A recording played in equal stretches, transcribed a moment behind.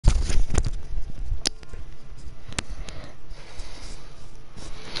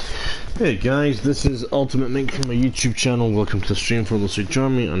Hey guys, this is Ultimate Mink from my YouTube channel. Welcome to the stream for those who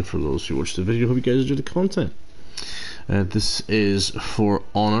join me and for those who watch the video. Hope you guys enjoy the content. This is For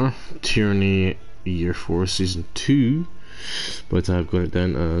Honor Tyranny Year 4 Season 2, but I've got it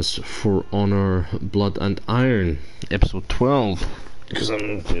down as For Honor Blood and Iron Episode 12 because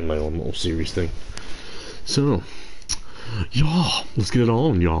I'm doing my own little series thing. So, y'all, let's get it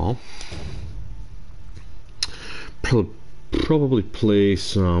on, y'all. Probably play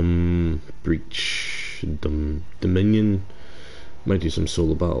some Breach, Dominion, might do some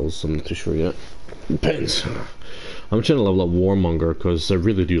solo battles, I'm not too sure yet, depends. I'm trying to level up Warmonger because I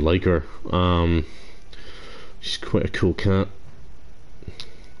really do like her. She's quite a cool cat,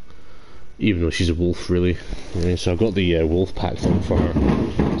 even though she's a wolf really. Yeah, so I've got the wolf pack thing for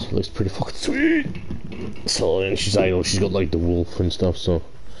her, so it looks pretty fucking sweet. So, and she's idle, she's got like the wolf and stuff, so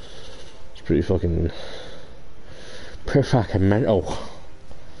it's pretty fucking perfect mental.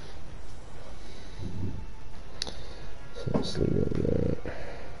 So let's leave it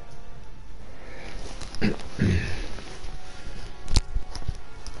there.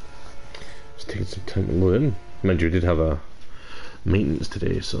 Just taking some time to load in. Mind you, I did have a maintenance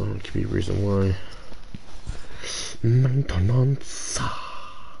today, so it could be a reason why. Maintenance.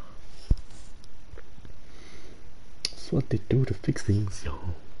 That's what they do to fix things,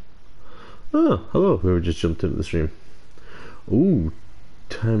 y'all. Oh, hello, whoever just jumped into the stream. Ooh,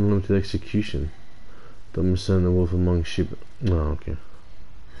 time limited execution. Don't send the wolf among sheep. Oh, okay.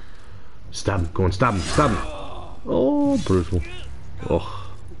 Stab him, go on, stab him, stab him. Oh, brutal. Oh.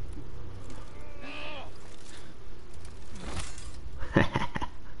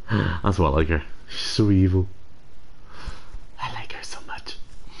 That's why I like her. She's so evil. I like her so much.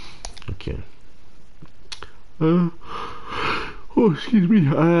 Okay. Oh, excuse me.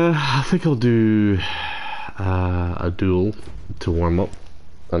 I think I'll do a duel to warm up,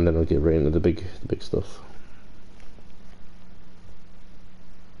 and then I'll get right into the big stuff.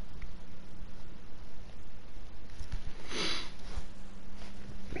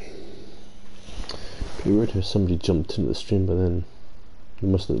 Pretty weird how somebody jumped into the stream, but then they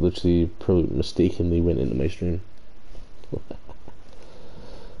must have literally probably mistakenly went into my stream.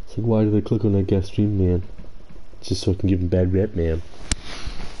 It's like, why did I click on that guest stream, man? Just so I can give him bad rep, man.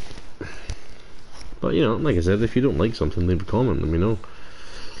 But you know, like I said, if you don't like something, leave a comment, let me know.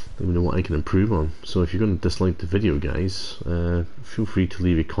 Let me know what I can improve on. So if you're going to dislike the video, guys, feel free to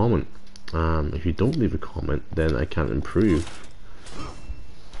leave a comment. If you don't leave a comment, then I can't improve.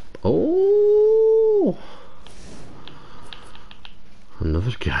 Oh!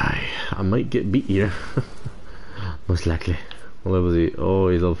 Another guy. I might get beat here. Most likely. What level is he? Oh,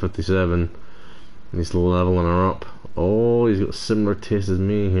 he's level 57. He's low leveling her up. Oh, he's got a similar taste as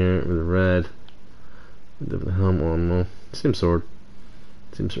me here with the red. Different helmet on though. Same sword.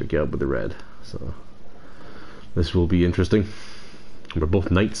 Same sort of get up with the red. So this will be interesting. We're both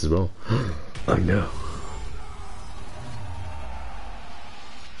knights as well. I know.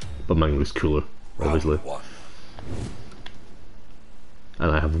 But mine looks cooler, obviously.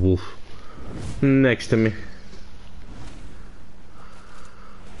 And I have a wolf next to me.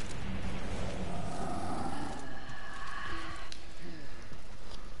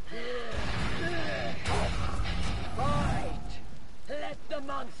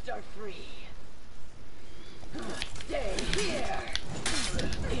 Monster free. Stay here.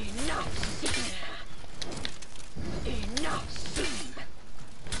 Enough seen. Enough seen.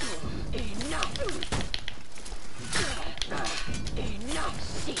 Enough. Enough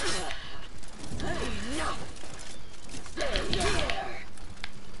seen. Enough. Stay here.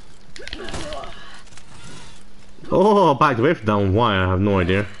 Oh, backed away from down. Why? I have no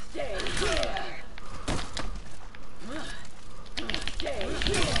idea.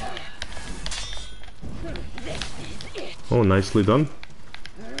 Oh, nicely done.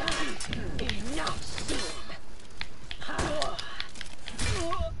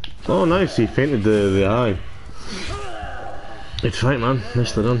 Oh, nice, he fainted the eye. It's fine, man.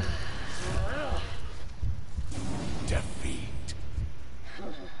 Nicely done. Defeat.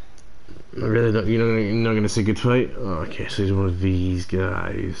 I really don't, you're not gonna say good fight? Oh, okay, so he's one of these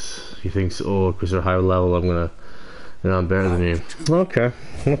guys. He thinks, oh, because they're higher level, I'm better than you. Okay,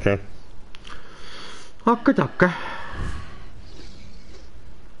 okay. Okay.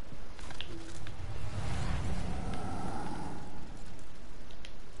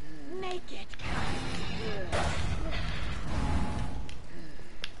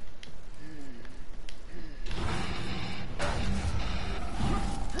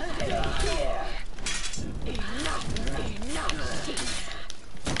 Enough.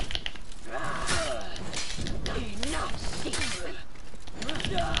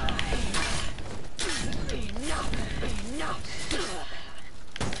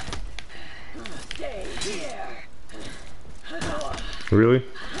 Really?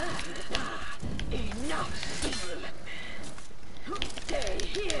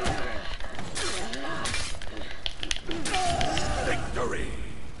 Victory.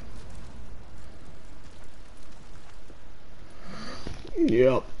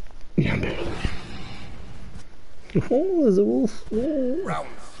 Yep. Yeah, I'm better than you. Oh, there's a wolf. Oh. Round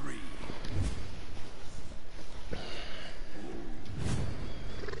 3.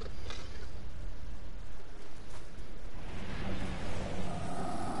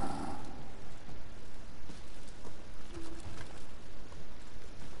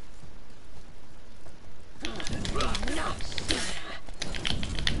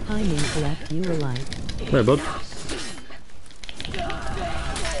 Timing correct, you were like. Hey, bud.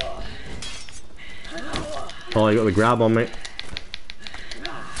 Oh, I got the grab on me.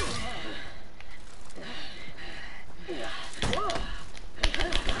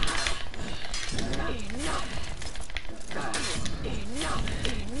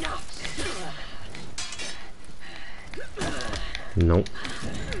 Nope.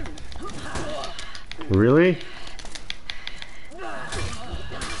 Really?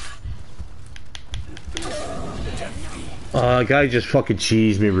 Oh, that guy just fucking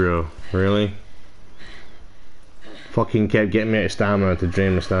cheesed me, bro. Really? Fucking kept getting me out of stamina to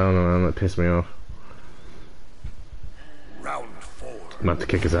drain my stamina, man. That pissed me off. Round 4. I'm about to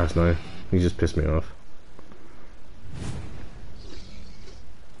kick his ass now. He just pissed me off.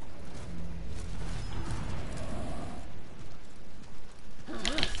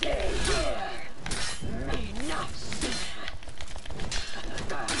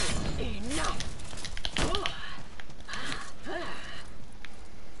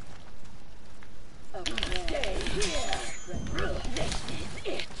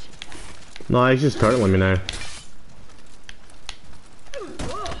 No, he's just turtling me now.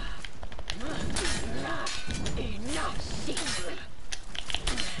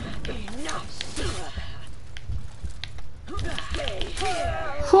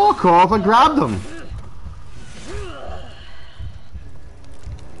 Fuck off, I grabbed him!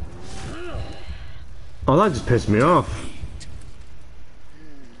 Oh, that just pissed me off.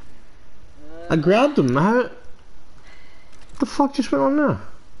 I grabbed him, how? What the fuck just went on there?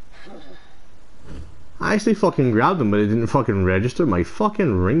 I actually fucking grabbed him, but it didn't fucking register my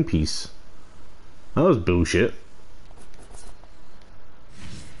fucking ring piece. That was bullshit.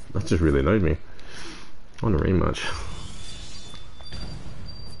 That just really annoyed me. I want a rematch.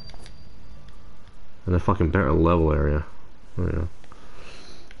 In a fucking better level area. Oh yeah.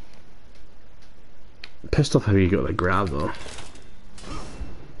 Pissed off how you got that grab though.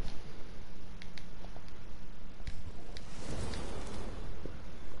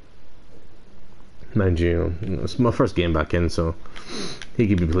 Mind you, it's my first game back in, so he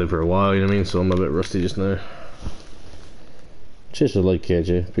could be played for a while, you know what I mean? So I'm a bit rusty just now. Cheers for the like,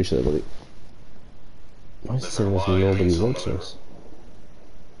 KJ. Appreciate it, buddy. Why is it saying this nobody wants this?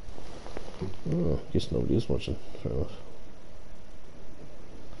 Oh, I guess nobody is watching. Fair enough.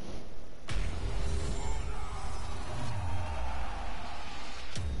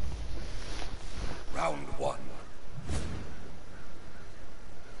 Round 1.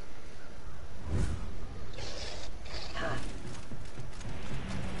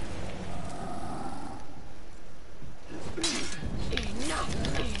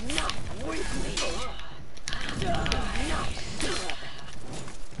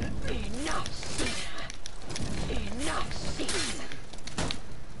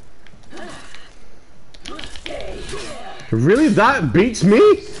 Really? That beats me?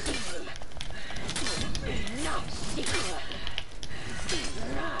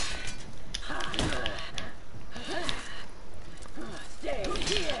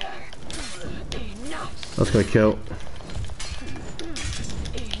 That's gonna kill.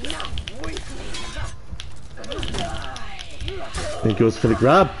 He goes for the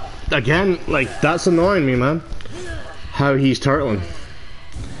grab. Again, like, that's annoying me, man. How he's turtling.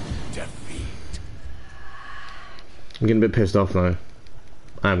 I'm getting a bit pissed off now.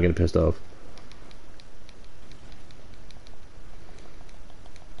 I'm getting pissed off.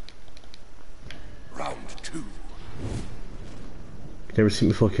 Round 2. You never see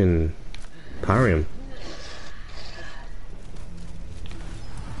me fucking parry him.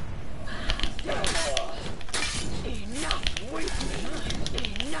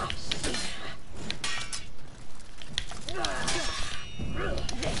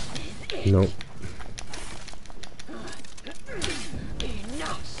 Nope.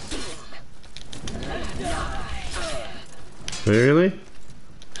 Really?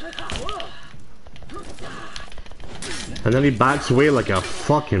 And then he backs away like a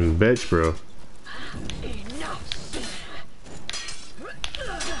fucking bitch, bro.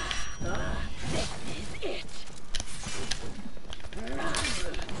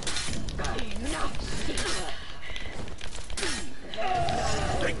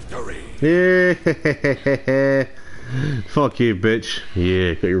 Yeah. Fuck you, bitch.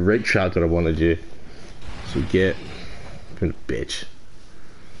 Yeah, got you right trapped where I wanted you. So you get. Been a bitch.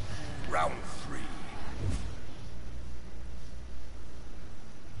 Round 3.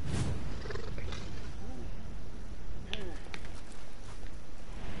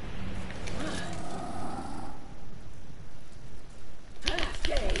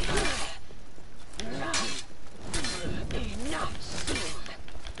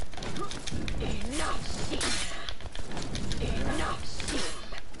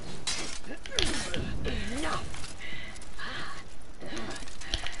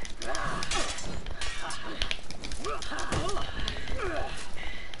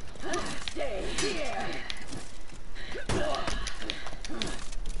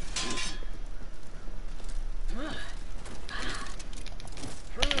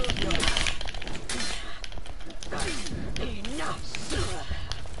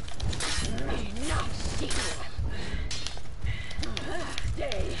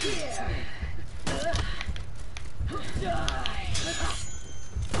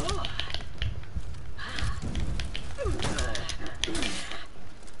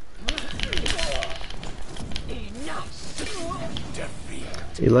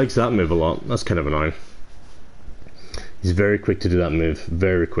 He likes that move a lot. That's kind of annoying. He's very quick to do that move.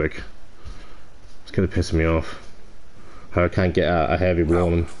 Very quick. It's kind of pissing me off. How I can't get a heavy blow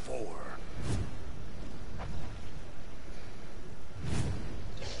on him. 4.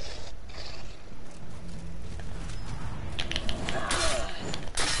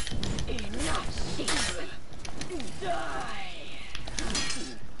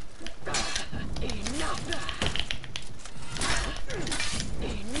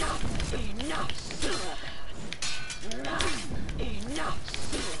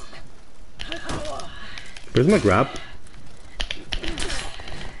 Where's my grab?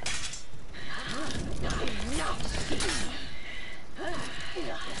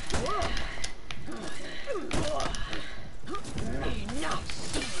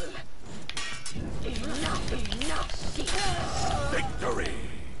 Victory.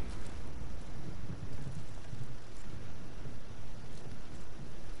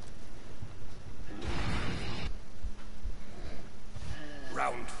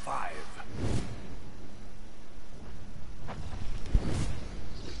 Round 5.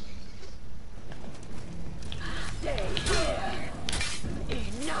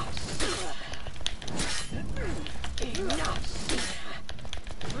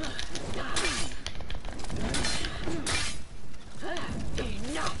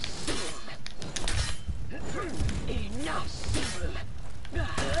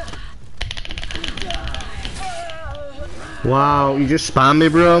 Wow, you just spam me,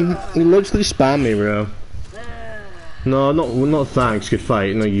 bro. You literally spam me, bro. No, not thanks, good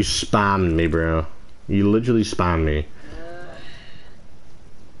fight. No, you spammed me, bro. You literally spammed me.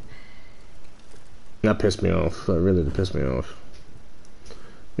 That pissed me off. That really did piss me off.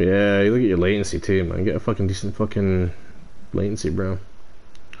 Yeah, you look at your latency too, man. Get a fucking decent fucking latency, bro.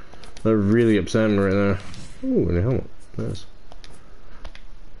 That really upset me right there. Ooh, and a helmet. Nice.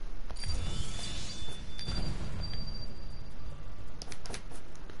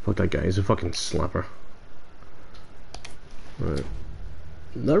 Fuck that guy, he's a fucking slapper. Right.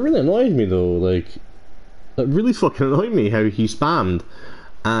 That really annoyed me though, like... That really fucking annoyed me how he spammed.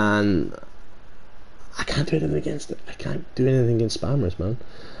 And... I can't do anything against it. I can't do anything against spammers, man.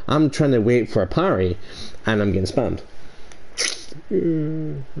 I'm trying to wait for a parry, and I'm getting spammed.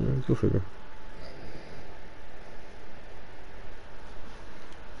 Go figure.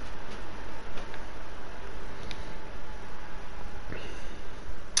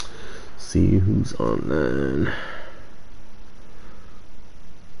 See who's on then.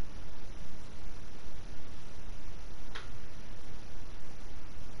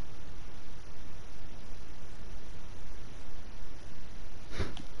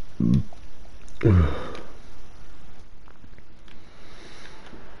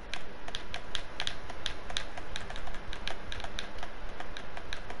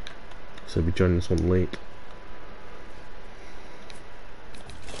 So I'll be joining this one late.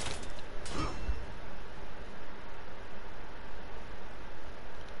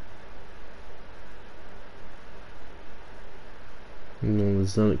 No, the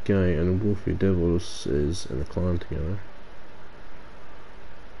Zealot guy and Wolfie Devils is in the clan together.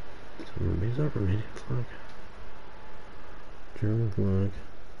 Is that Romanian flag? German flag.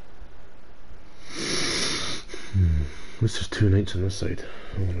 At least there's 2 knights on this side.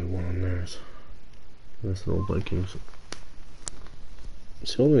 I wanted one on theirs. That's the old Vikings.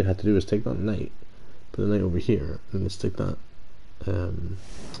 So all we had to do is take that knight, put the knight over here, and then stick that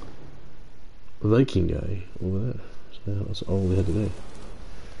Viking guy over there. So that's all we had today.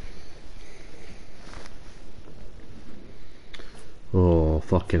 Oh,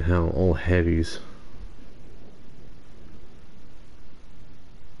 fucking hell, all heavies.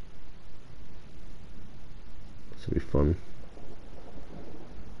 This will be fun.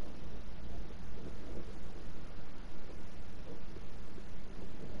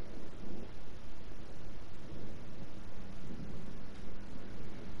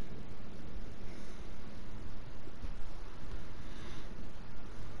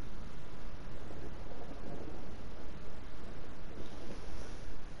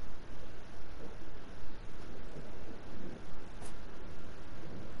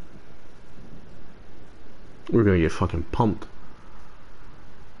 We're gonna get fucking pumped.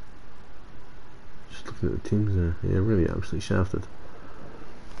 Just looking at the teams there. Yeah, really absolutely shafted.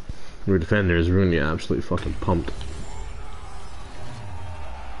 Our defenders are really absolutely fucking pumped.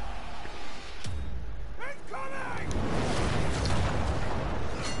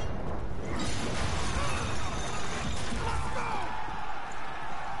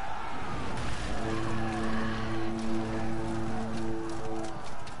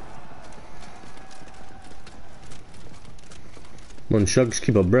 Come on, Shugs,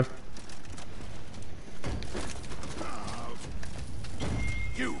 keep up, bruh.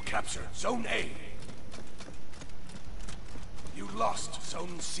 You captured Zone A. You lost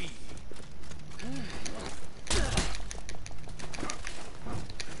Zone C.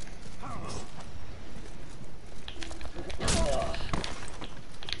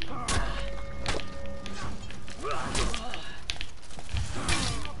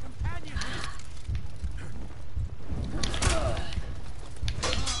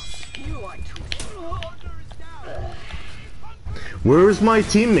 Where was my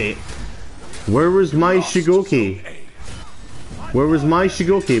teammate? Where was my Shigoki? Where was my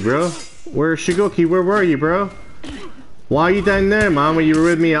Shigoki, bro? Where's Shigoki? Where were you, bro? Why are you down there, man, when you were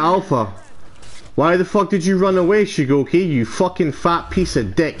with me at Alpha? Why the fuck did you run away, Shigoki? You fucking fat piece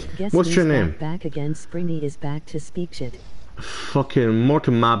of dick. Guess What's your name? Back again. Springy is back to speak shit. Fucking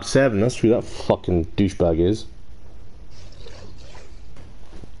Morton Mab 7, that's who that fucking douchebag is.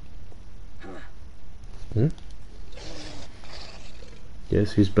 Hmm?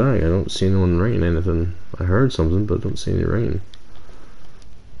 Yes, he's back. I don't see anyone writing anything. I heard something, but I don't see any writing.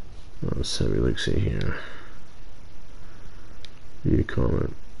 Let's have a look, see here. View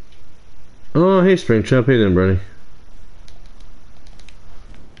comment. Oh, hey Springtrap, how you doing, Brownie?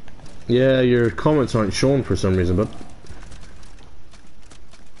 Yeah, your comments aren't shown for some reason, but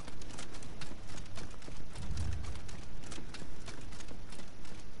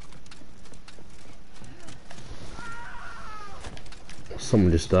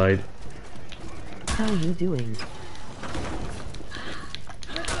someone just died. How you doing?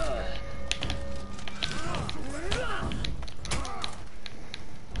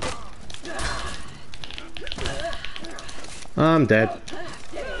 I'm dead.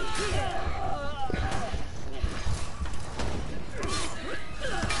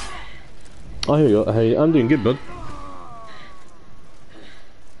 Oh, here we go. Hey, I'm doing good, bud.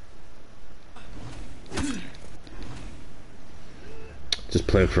 Just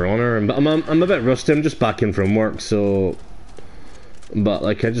playing for honor, and I'm a bit rusty. I'm just back in from work, so. But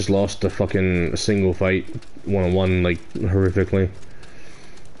like, I just lost a fucking single fight, one-on-one, like horrifically.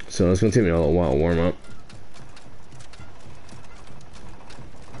 So it's gonna take me a little while to warm up.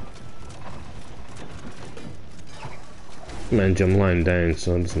 Man, I'm lying down,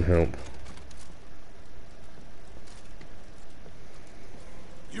 so it doesn't help.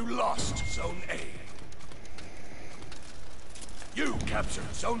 You lost Zone A. You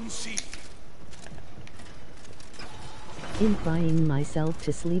captured Zone C. I'm crying myself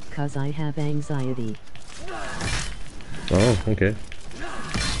to sleep cause I have anxiety. Oh, okay.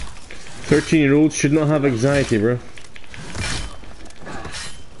 13-year-olds should not have anxiety, bro.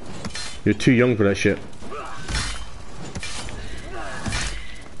 You're too young for that shit.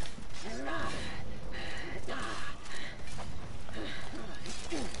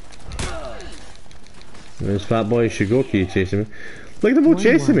 There's Fat Boy Shigoki chasing me. Look at them all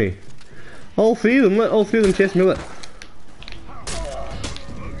chasing me. All three of them chasing me. Look.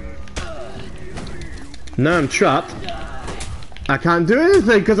 Now I'm trapped. I can't do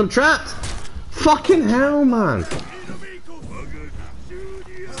anything because I'm trapped. Fucking hell, man.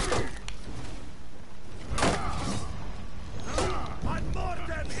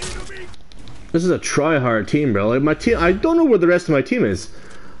 This is a try-hard team, bro. Like my team, I don't know where the rest of my team is.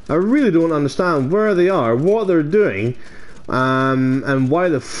 I really don't understand where they are, what they're doing, and why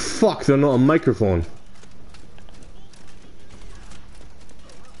the fuck they're not on microphone.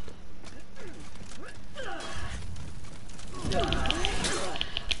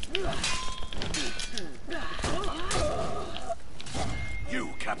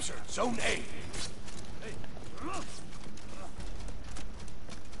 Zone A.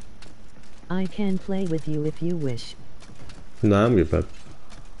 I can play with you if you wish. Nah, I'm good, bud.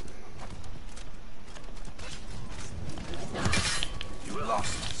 You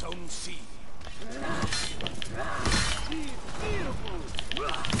lost Zone C.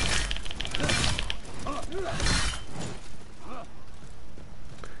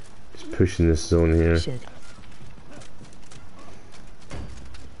 Just pushing this zone here. Shit.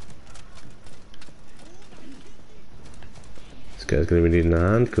 This guy's gonna be needing a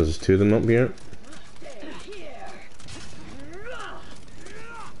hand because there's two of them up here.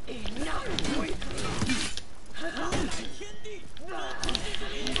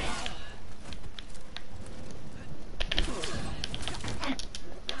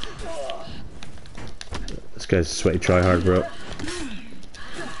 This guy's a sweaty tryhard, bro.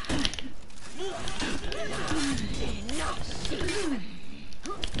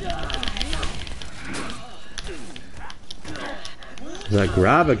 There's that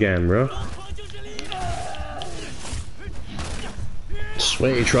grab again, bro.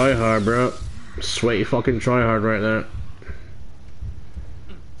 Sweaty tryhard, bro. Sweaty fucking tryhard right there.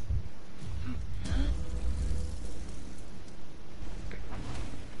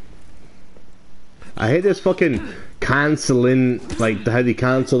 I hate this fucking cancelling, like how they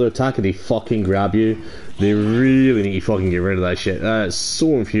cancel their attack and they fucking grab you. They really need to fucking get rid of that shit. That's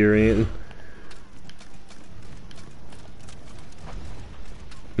so infuriating.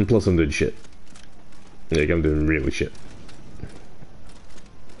 And plus I'm doing shit. Like I'm doing really shit.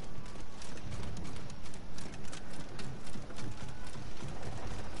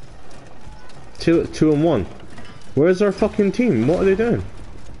 Two and one. Where's our fucking team? What are they doing?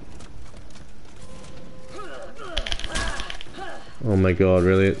 Oh my god,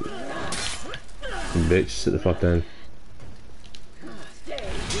 really? Bitch, sit the fuck down.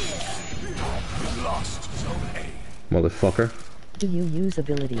 Motherfucker. Do you use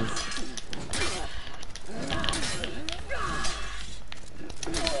abilities?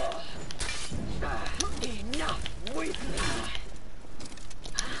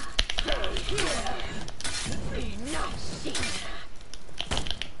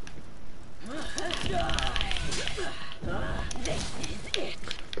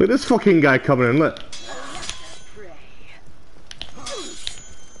 Look at this fucking guy coming in, look.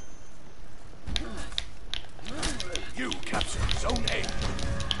 You capture Zone A.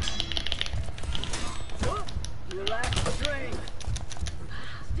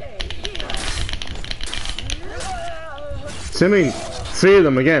 So I mean, three of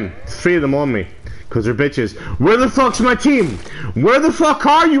them again. Three of them on me. Because they're bitches. Where the fuck's my team? Where the fuck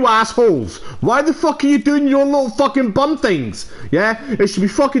are you assholes? Why the fuck are you doing your little fucking bum things? Yeah? It should be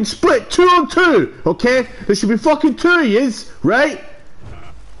fucking split 2 on 2. Okay? There should be fucking 2 of yous. Right?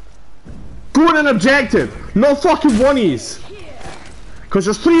 Go on an objective. No fucking oneies. Because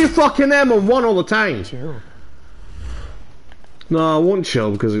there's 3 of fucking them and 1 all the time. Chill. No, I won't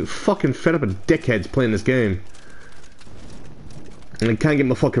chill because it's fucking fed up of dickheads playing this game. And I can't get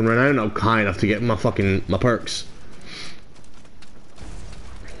my fucking renown up high enough to get my fucking perks.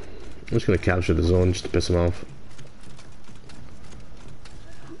 I'm just gonna capture the zone just to piss him off.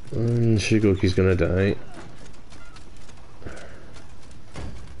 And Shigoki's gonna die.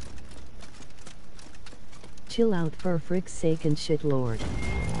 Chill out for frick's sake and shit lord.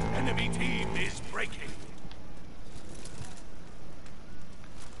 Enemy team is breaking.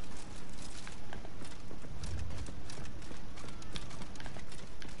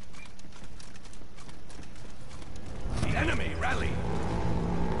 The enemy rally.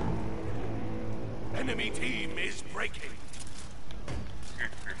 Enemy team is breaking.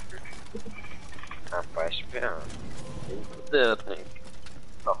 Rapaz, esperando. Ele fudeu, tem.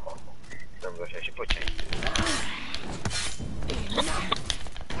 Não, não vou deixar de potinho.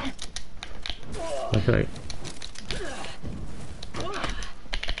 Okay.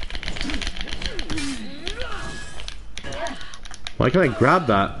 Why can't I grab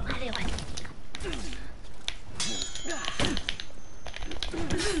that?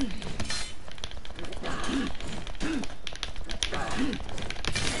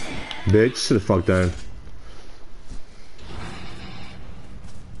 Bitch, sit the fuck down.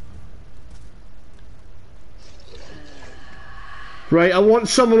 Right, I want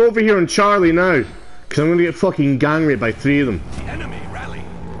someone over here on Charlie now. Because I'm going to get fucking gang raped by 3 of them. The enemy rally.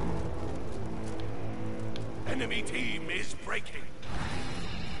 Enemy team is breaking.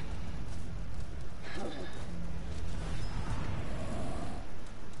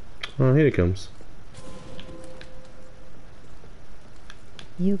 Oh, here he comes.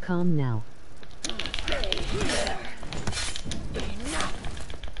 You calm now.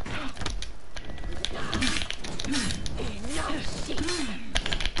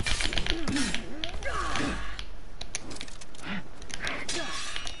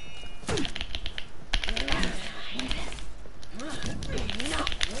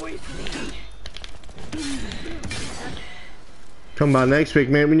 Come back next week,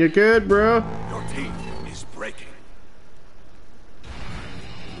 mate, when you're good, bro. Your team is breaking.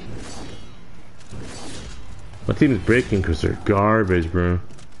 My team's breaking because they're garbage, bro.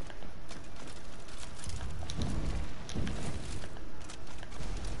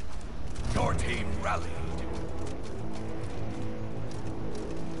 Your team rallied.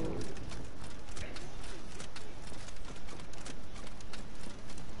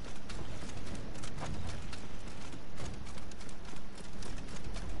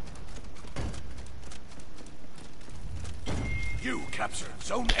 You captured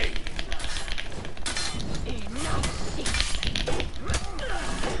Zone A.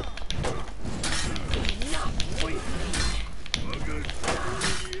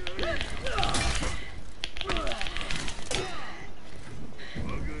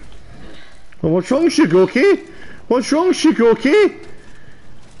 Well, what's wrong, Shigoki? What's wrong, Shigoki?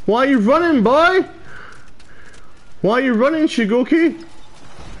 Why are you running, boy? Why are you running, Shigoki?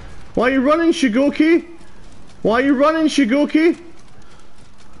 Why are you running, Shigoki? Why are you running, Shigoki?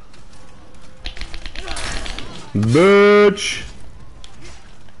 Bitch!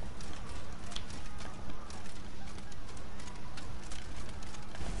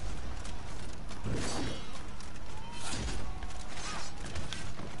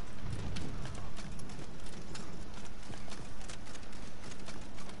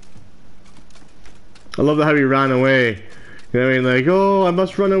 I love how he ran away. You know what I mean? Like, oh, I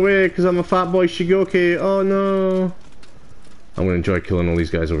must run away because I'm a fat boy Shigoki. Oh no. I'm gonna enjoy killing all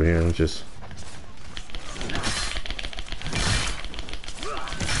these guys over here and just...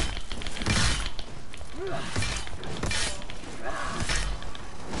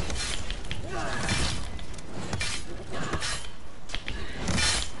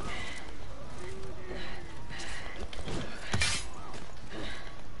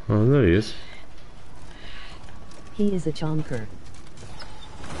 Oh, there he is. He is a chonker.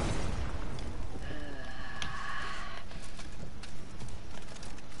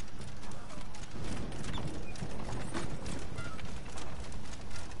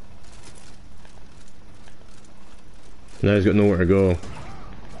 Now he's got nowhere to go.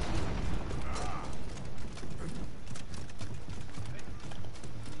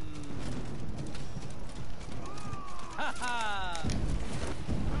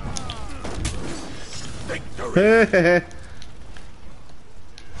 Victory.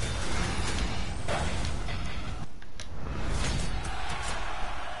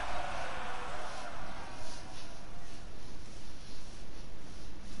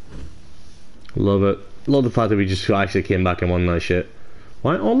 Love it. Love the fact that we just actually came back and won that shit.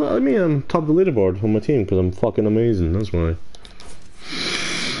 Why? Oh, look at me, I'm top of the leaderboard on my team because I'm fucking amazing, that's why.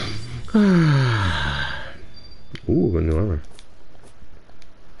 Ooh, got new armor.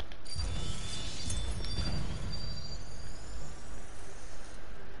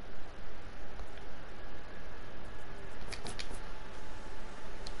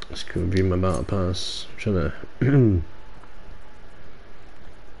 Let's go review my battle pass. I'm trying to...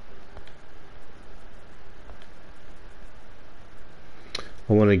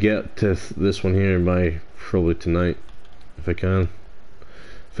 I want to get to this one here by probably tonight, if I can.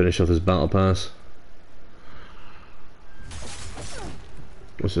 Finish off this battle pass.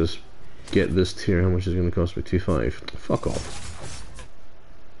 Let's just get this tier. How much is it going to cost me? 2.5. Fuck off.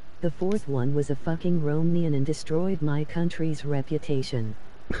 The fourth one was a fucking Romanian and destroyed my country's reputation.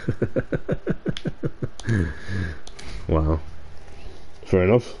 Wow. Fair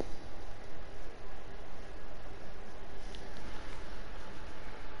enough.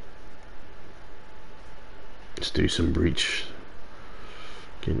 Let's do some breach.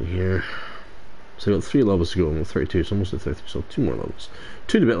 Get in here. So I've got 3 levels to go. I'm at 32, so almost at 33, so 2 more levels.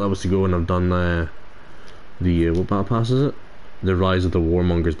 2 and a bit levels to go, and I've done the what battle pass is it? The Rise of the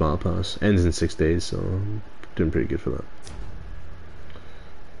Warmongers battle pass. Ends in 6 days, so I'm doing pretty good for that.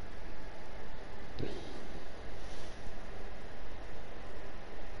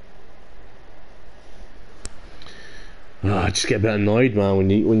 I just get a bit annoyed, man,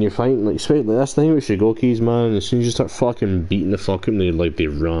 when you're fighting, like, especially that's the thing with Shigokis, man. As soon as you start fucking beating the fuck out of them, they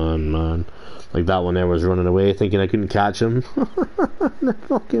run, man. Like that one there was running away, thinking I couldn't catch him. And I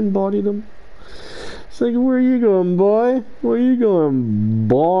fucking bodied him. It's like, where are you going, boy? Where are you going,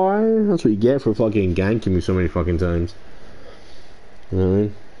 boy? That's what you get for fucking ganking me so many fucking times. You know what I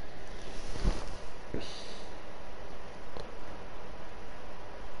mean?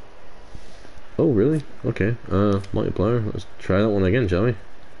 Oh, really? Okay. Okay, multiplayer. Let's try that one again, shall we?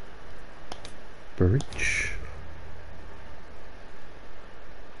 Birch.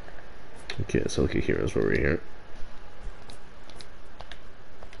 Okay, so look at heroes where we're here.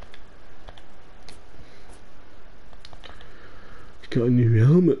 Got a new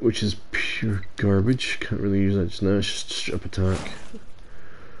helmet, which is pure garbage. Can't really use that just now. It's just strip attack.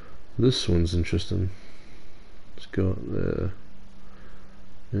 This one's interesting. It's got the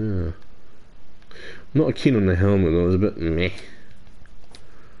yeah. I'm not keen on the helmet though. It's a bit meh.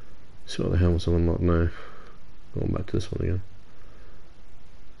 See what the helmet's on unlocked now. Going back to this one again.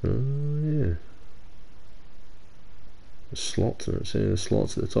 Oh yeah. The slots in it. See the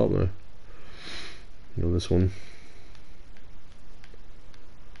slots at the top now. You know this one.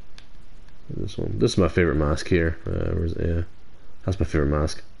 This one. This is my favorite mask here. Where's it? Yeah. That's my favorite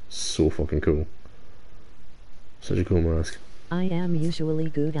mask. So fucking cool. Such a cool mask. I am usually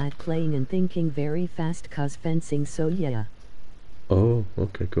good at playing and thinking very fast cause fencing, so yeah. Oh,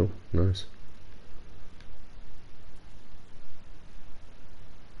 okay, cool. Nice.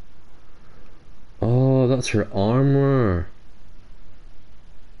 Oh, that's her armor.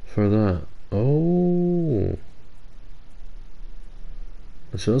 For that. Oh.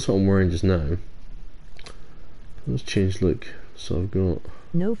 So that's what I'm wearing just now. Let's change look. So I've got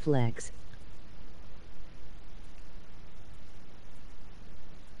no flex.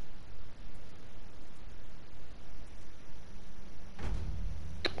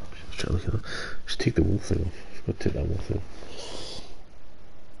 Just take the wool thing off. I've got to take that wool thing.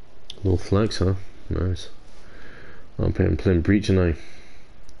 No flex, huh? Nice. I'm playing breach and I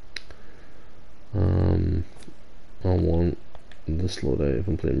want this loadout if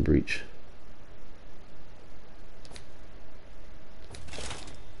I'm playing breach.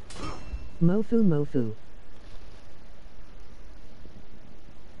 Mofu.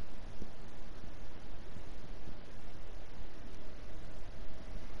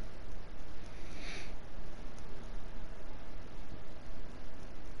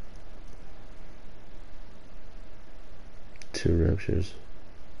 Two raptures.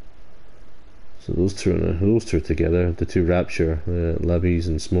 So those two are together. The two rapture, levies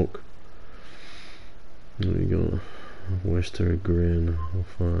and smoke. There we go. Wester, grain,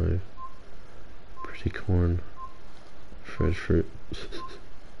 05. Pretty corn. Fresh fruit.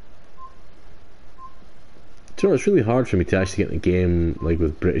 So it's really hard for me to actually get in a game like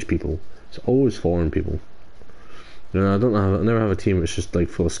with British people. It's always foreign people. You know, I never have a team that's just like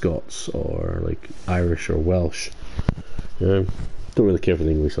full of Scots or like Irish or Welsh. You know, don't really care for the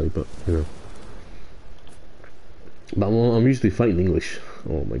English, like, but you know. But I'm usually fighting English.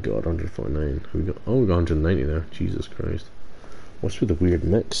 Oh my god, 149. We got 190 there. Jesus Christ. What's with the weird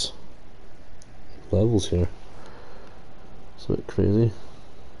mix? Levels here. It's a bit crazy.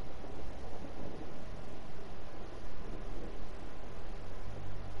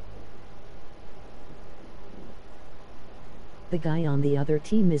 The guy on the other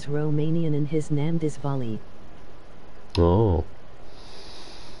team is Romanian and his name is Vali. Oh.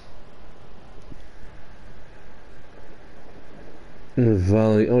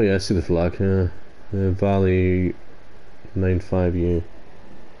 Valley, oh yeah, I see the flag, yeah. Valley 95U.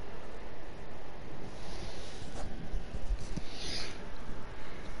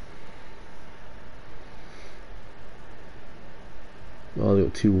 Oh, they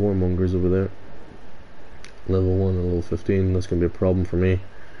got two warmongers over there. Level 1 and level 15, that's going to be a problem for me.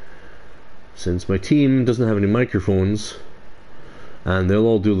 Since my team doesn't have any microphones, and they'll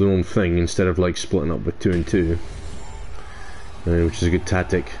all do their own thing instead of like splitting up with 2 and 2. Which is a good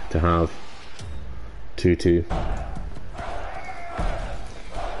tactic to have. 2-2.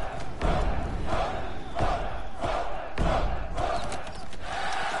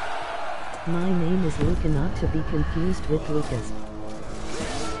 My name is Luca, not to be confused with Lucas.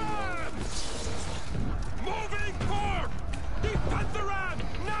 Moving forward! Defend the ram!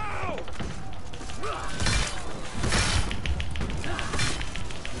 Now!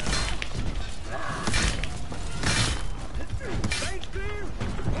 Stay clear!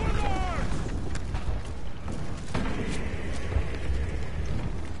 Forward!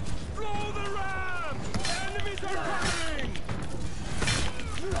 Blow the ram! Enemies are coming!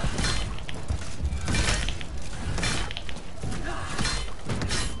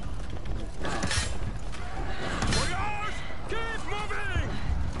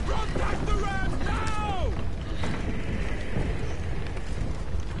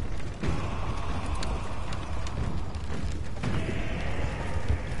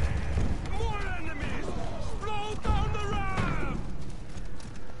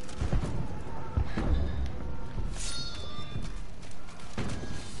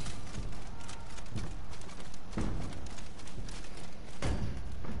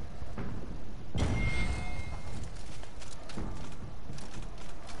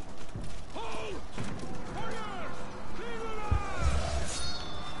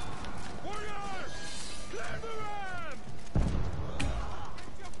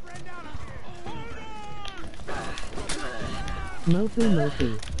 Mofu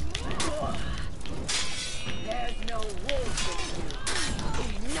Mofu.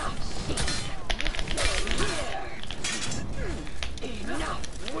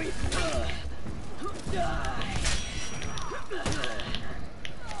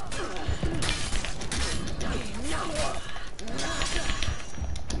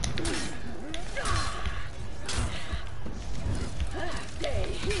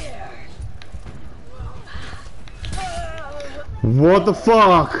 What the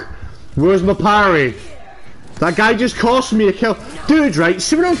fuck? Where's my parry? That guy just cost me a kill. Dude, right,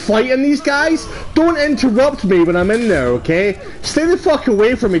 see when I'm fighting these guys? Don't interrupt me when I'm in there, okay? Stay the fuck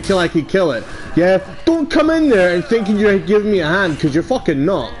away from me till I can kill it. Yeah? Don't come in there and thinking you're giving me a hand, because you're fucking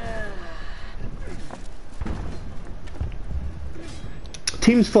not.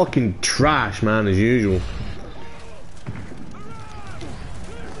 Team's fucking trash, man, as usual.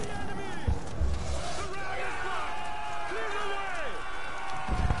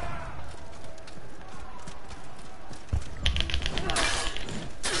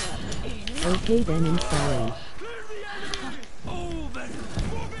 Okay then, I'm sorry.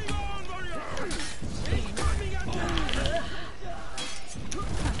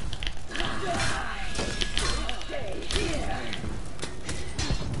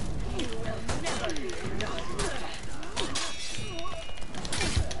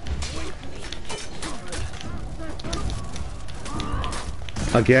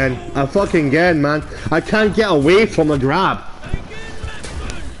 Again, man. I can't get away from the grab.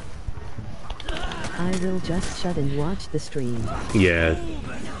 I will just shut and watch the stream. Yeah.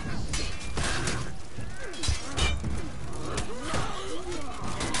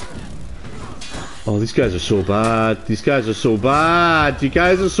 Oh, these guys are so bad. These guys are so bad. You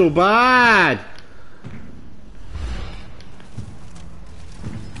guys are so bad.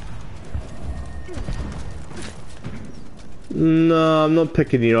 No, I'm not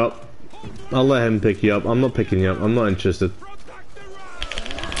picking you up. I'll let him pick you up. I'm not picking you up. I'm not interested.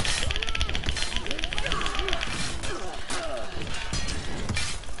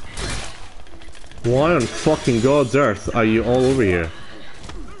 Why on fucking God's earth are you all over here?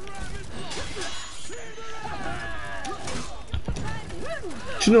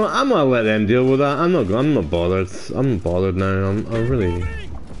 Do you know what? I'm gonna let them deal with that. I'm not bothered. I'm not bothered now. I'm really.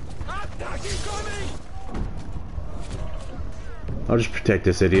 I'll just protect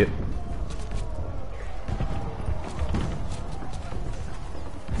this idiot.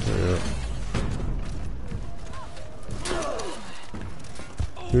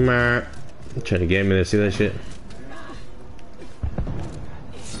 Meh. Trying to get me to see that shit.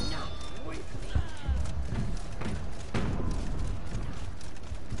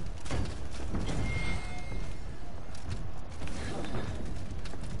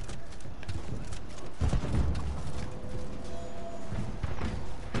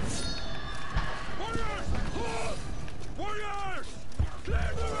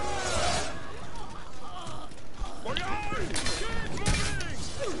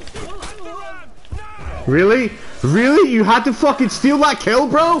 Really? Really? You had to fucking steal that kill,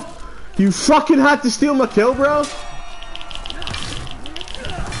 bro? You fucking had to steal my kill, bro?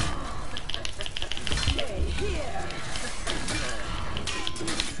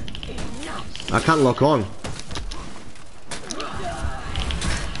 I can't lock on.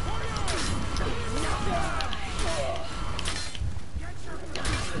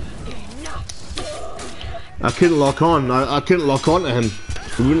 I couldn't lock on. I couldn't lock on to him.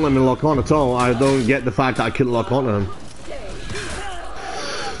 He wouldn't let me lock on at all. I don't get the fact that I couldn't lock on to him.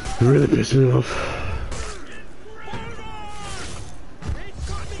 It really pissed me off.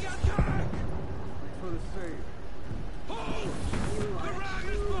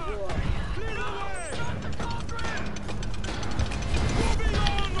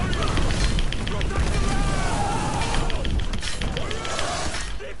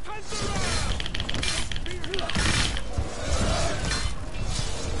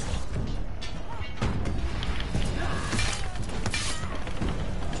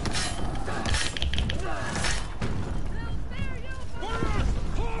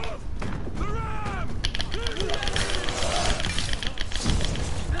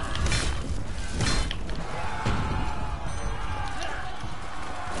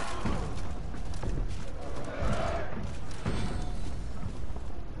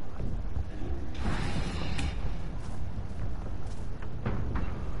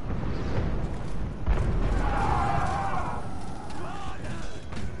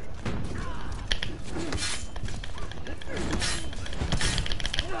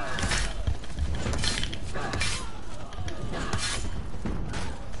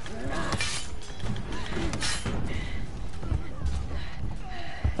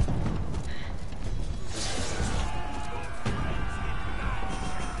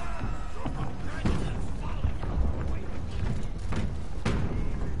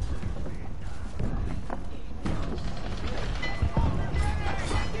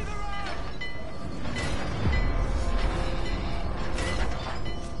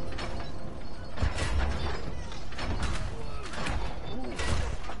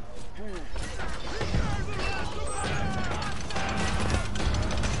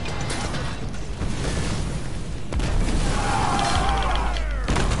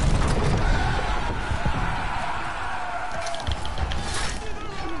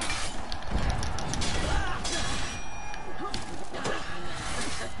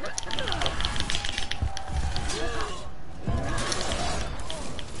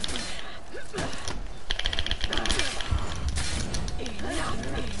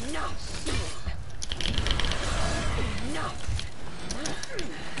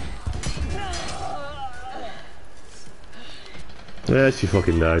 Yeah, she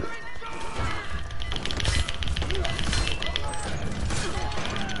fucking died.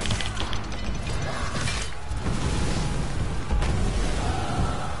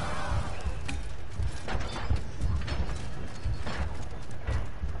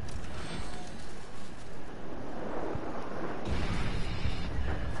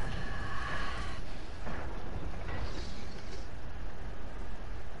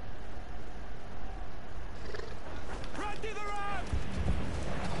 Ready the ram!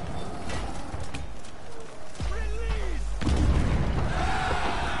 Release!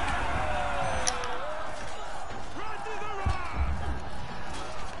 Ready the ram!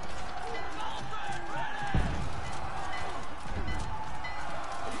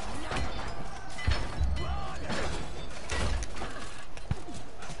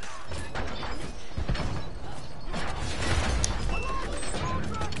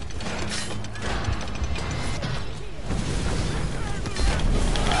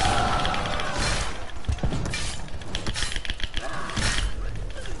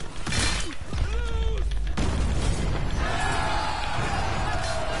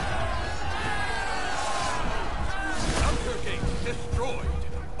 Outer gate destroyed.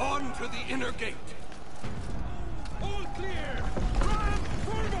 On to the inner gate. All clear! Ram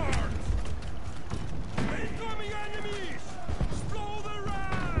forward! Incoming enemies! Slow the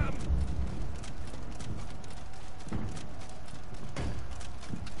ram!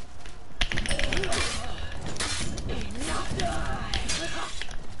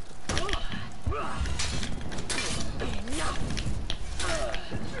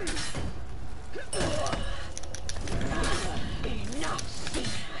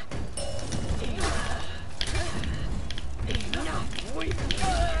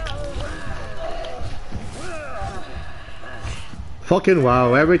 Fucking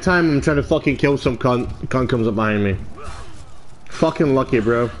wow, every time I'm trying to fucking kill some cunt comes up behind me. Fucking lucky,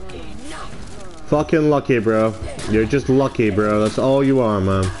 bro. Fucking lucky, bro. You're just lucky, bro. That's all you are,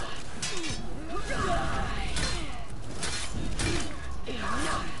 man.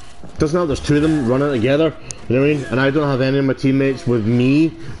 Doesn't help there's two of them running together, you know what I mean? And I don't have any of my teammates with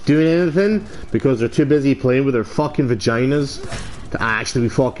me doing anything because they're too busy playing with their fucking vaginas to actually be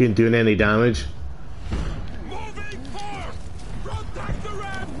fucking doing any damage. Moving forth! Protect the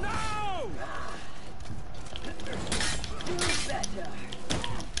ram now!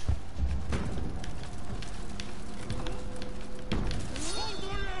 Hold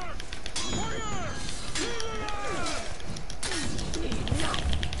warrior! Warrior! Kill the ram!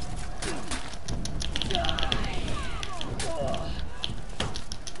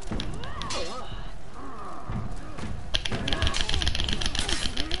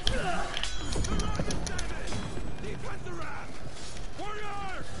 Defend the ram!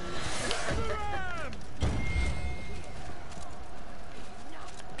 Warrior! Clear the ram!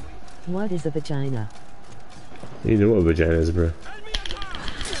 What is a vagina? You know what vagina is, bro. Enemy attack!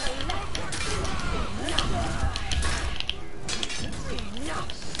 Warriors!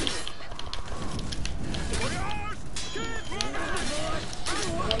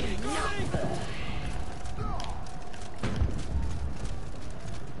 Keep moving! Incoming!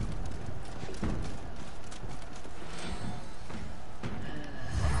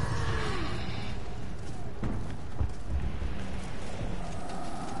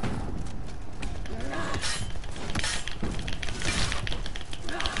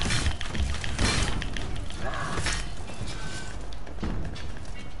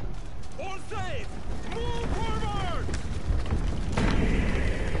 All safe! Move forward!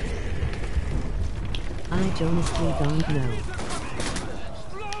 I honestly don't know.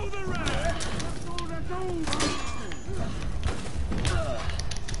 Slow the ram!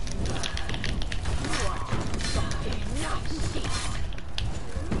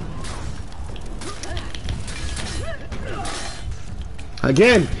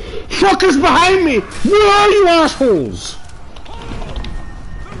 Again! Fuckers behind me! Where are you assholes? The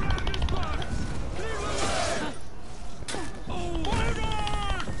ram is back! Clear the ram!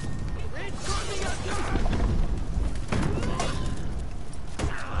 Forward! Incoming attack!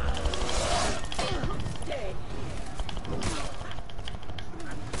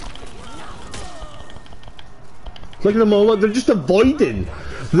 Look at them all, look, they're just avoiding.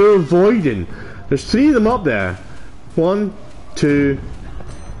 They're avoiding. There's three of them up there. One, two.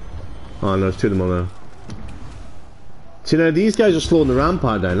 Oh no, there's two of them on there. See now, these guys are slowing the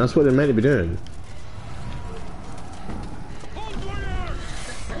rampart down. That's what they're meant to be doing. Hold warriors!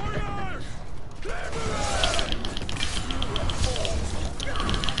 Warriors! Clear the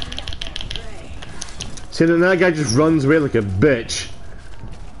ram! See then that guy just runs away like a bitch.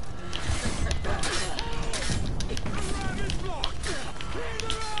 The ram is blocked!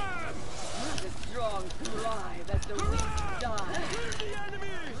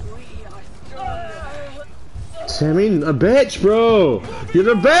 See what I mean? A bitch, bro!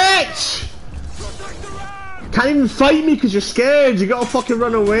 You're a bitch! Can't even fight me because you're scared. You gotta fucking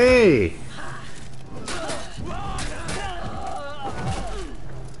run away.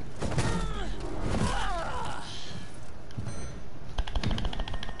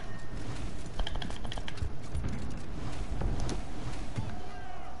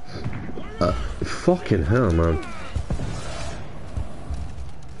 Fucking hell, man.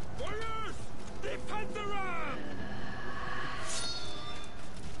 Warriors, defend the ram!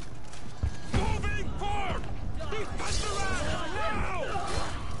 Moving forward! Defend the ram now!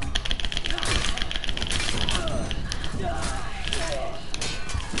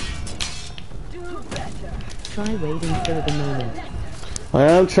 Try waiting for the moment. I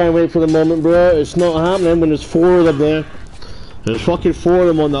am trying to wait for the moment, bro. It's not happening when there's 4 of them there. There's fucking 4 of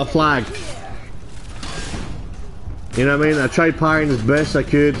them on that flag. You know what I mean? I tried parrying as best I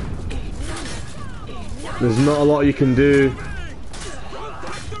could. There's not a lot you can do.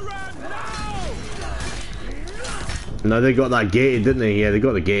 No, they got that gated, didn't they? Yeah, they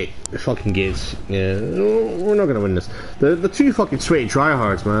got the gate. The fucking gates. Yeah, we're not gonna win this. The 2 fucking sweaty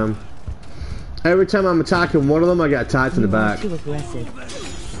tryhards, man. Every time I'm attacking one of them, I get attacked in the back. Too aggressive.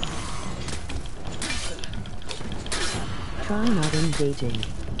 Try not engaging.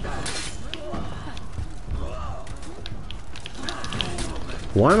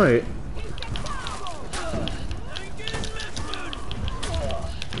 Why am I...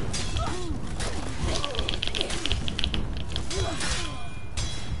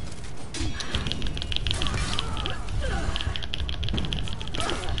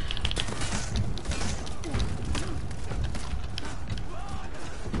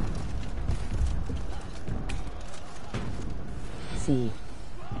 See.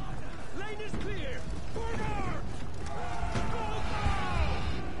 Lane is clear! Forward! Go now!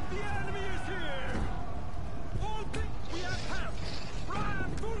 The enemy is here! All things we have! Run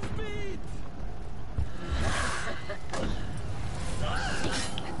full speed!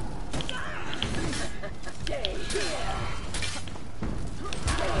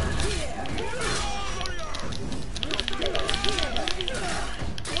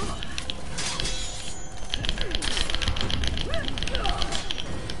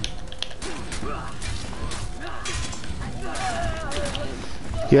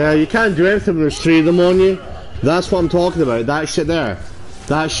 Yeah, you can't do anything when there's 3 of them on you. That's what I'm talking about. That shit there.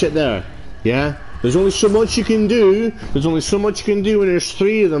 That shit there. Yeah? There's only so much you can do. There's only so much you can do when there's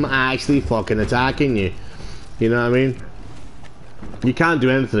 3 of them actually fucking attacking you. You know what I mean? You can't do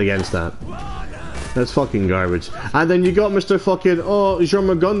anything against that. That's fucking garbage. And then you got Mr. fucking, oh, Jean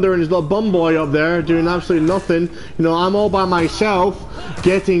Magunder and his little bum boy up there doing absolutely nothing. You know, I'm all by myself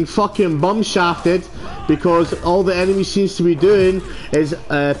getting fucking bum shafted because all the enemy seems to be doing is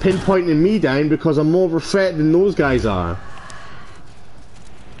pinpointing me down because I'm more of a threat than those guys are.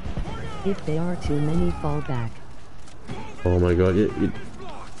 If there are too many, fall back. Oh my god,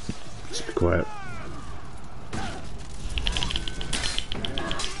 just be quiet.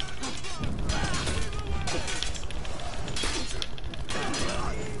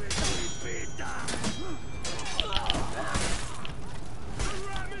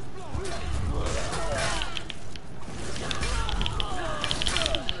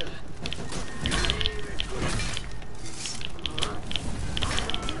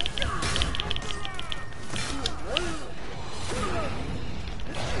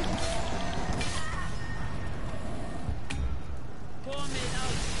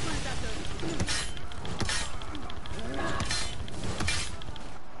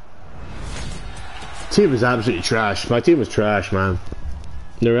 Team was absolutely trash. My team was trash, man.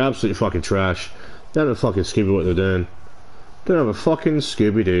 They were absolutely fucking trash. They don't have a fucking Scooby what they're doing. They don't have a fucking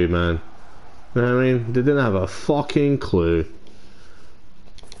Scooby-Doo, man. You know what I mean? They didn't have a fucking clue.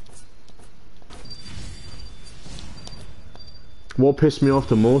 What pissed me off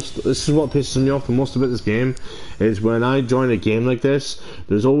the most, this is what pisses me off the most about this game, is when I join a game like this,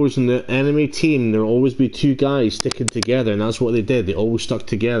 there's always in the enemy team, there'll always be 2 guys sticking together, and that's what they did. They always stuck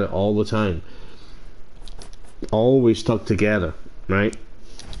together all the time. Always stuck together, right?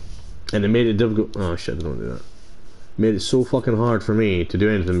 And it made it difficult. Oh shit, I don't do that. Made it so fucking hard for me to do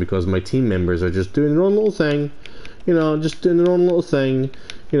anything because my team members are just doing their own little thing, you know, just doing their own little thing,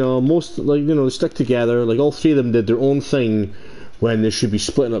 you know. Most, like, you know, they stick together. Like, all 3 of them did their own thing when they should be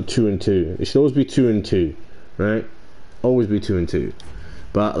splitting up 2 and 2. They should always be 2 and 2, right? Always be 2 and 2.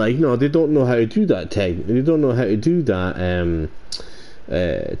 But, like, you know, they don't know how to do that tag. They don't know how to do that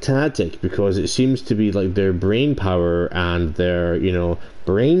tactic, because it seems to be like their brain power and their, you know,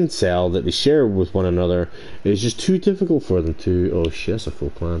 brain cell that they share with one another is just too difficult for them to. Oh shit, that's a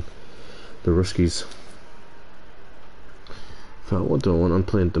full clan. The Ruskies. But what do I want? I'm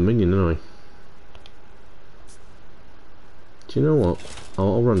playing Dominion, aren't I? Do you know what?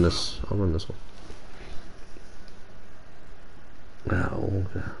 I'll run this. I'll run this one.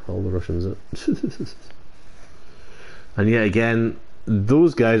 All the Russians. And yet again,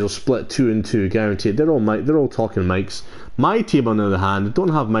 those guys will split 2 and 2, guaranteed. They're all talking mics. My team, on the other hand, don't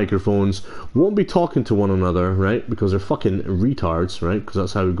have microphones, won't be talking to one another, right? Because they're fucking retards, right? Because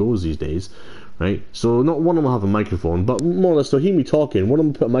that's how it goes these days, right? So not one of them will have a microphone, but more or less they'll hear me talking. One of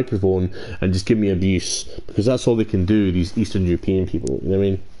them will put a microphone and just give me abuse, because that's all they can do. These Eastern European people, you know what I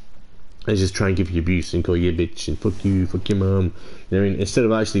mean? They just try and give you abuse and call you a bitch and fuck you, fuck your mum. You know what I mean? Instead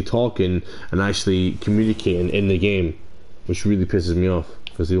of actually talking and actually communicating in the game, which really pisses me off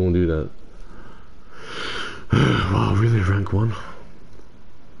because they won't do that. Wow, really, rank 1?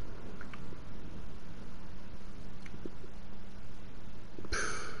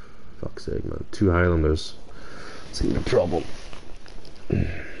 Fuck's sake, man. 2 Highlanders. It's a problem. They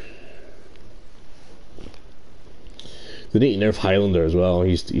need to nerf Highlander as well.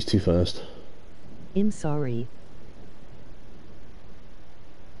 He's too fast. I'm sorry.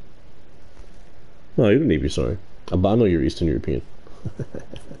 No, you don't need to be sorry. But I know you're Eastern European.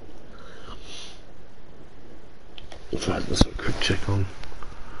 In fact, let's have a quick check on.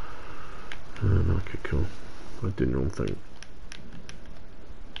 Okay, cool. I did the wrong thing.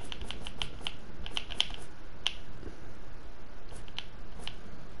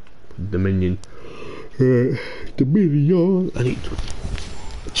 Dominion. Dominion. I need to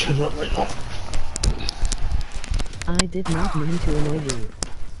turn that right on. I did not mean to annoy you.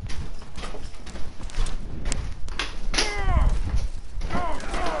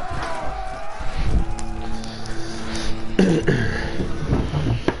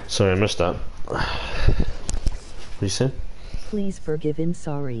 Sorry, I missed that. What you say? Please forgive him,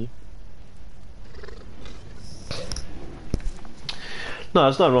 sorry. No,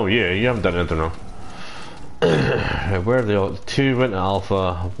 it's not wrong with you. You haven't done anything wrong. Where are they all? 2 went to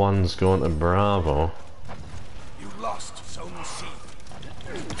Alpha, 1's going to Bravo. You lost Zone C.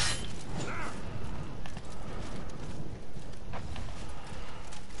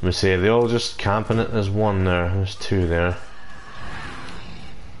 Let me see, they all just camping it. There's 1 there, there's 2 there.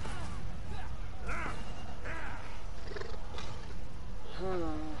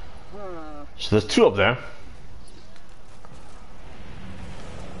 So there's 2 up there.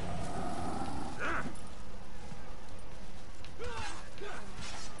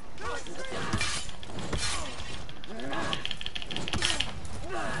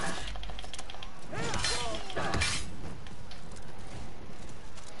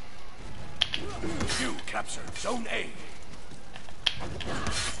 You captured Zone A.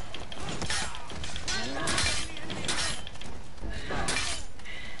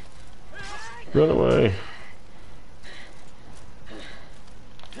 Run away.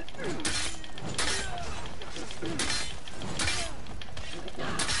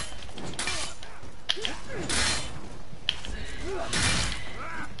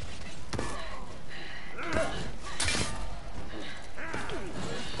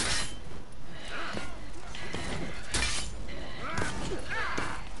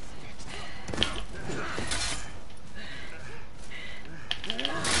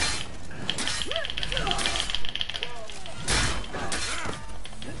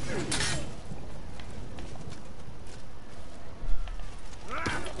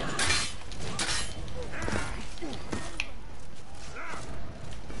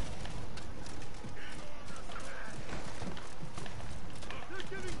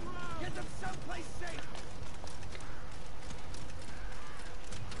 Get them someplace safe.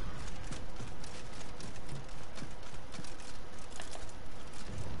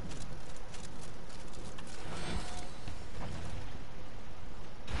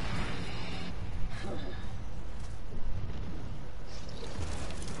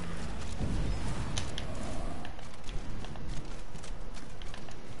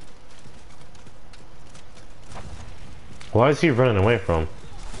 Why is he running away from?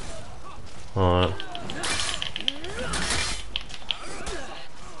 Alright.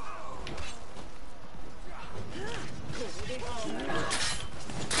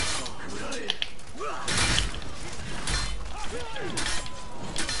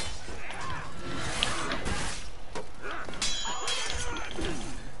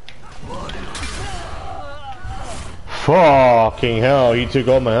 Fucking hell, he took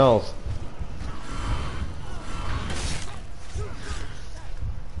all my health.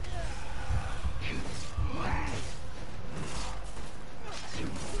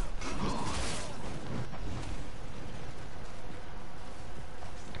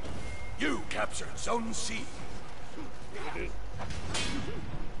 You captured Zone C.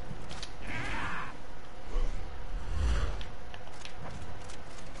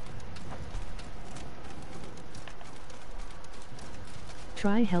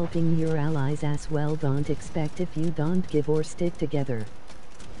 Try helping your allies as well. Don't expect if you don't give or stick together.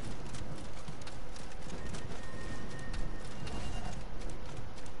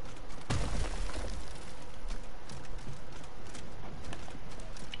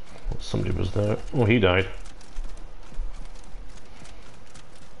 Somebody was there. Oh, he died.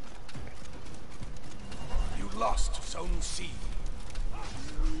 You lost Zone C.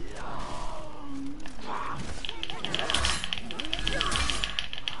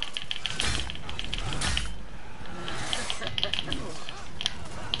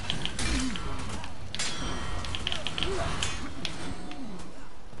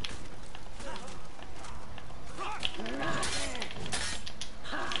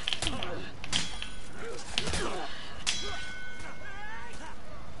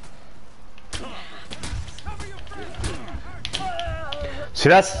 See,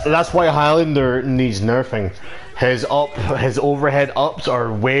 that's why Highlander needs nerfing. His overhead ups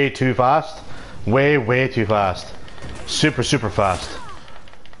are way too fast. Way too fast. Super fast.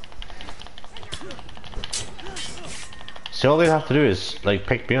 See, all they have to do is, like,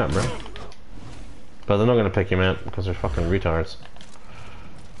 pick me up, right? But they're not gonna pick him up because they're fucking retards.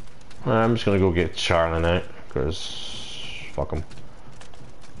 I'm just gonna go get Charlie now, because fuck them.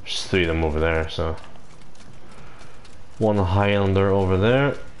 There's 3 of them over there, so. One Highlander over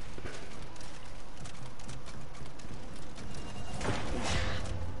there.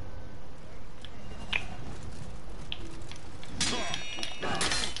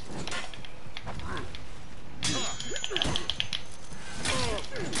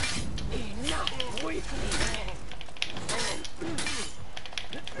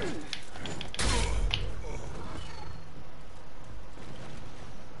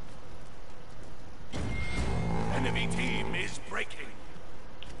 Enemy team is breaking.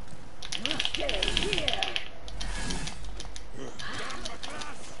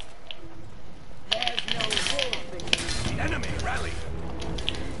 The enemy rally.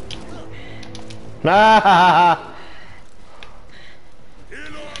 Ah!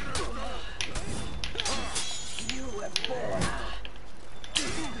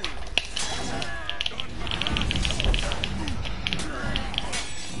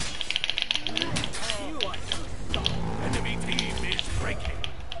 Enemy team is breaking.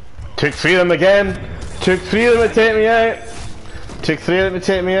 Took 3 of them again. Took 3 of them to take me out. Took 3 of them to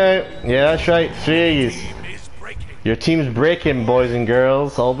take me out. Yeah, that's right. 3 of yous. Team is breaking. Your team's breaking, boys and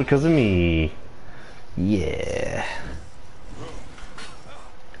girls, all because of me. Yeah.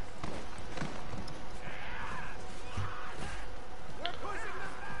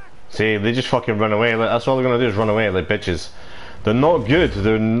 See, they just fucking run away. That's all they're gonna do is run away like bitches. They're not good.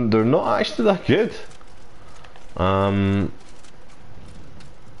 They're not actually that good.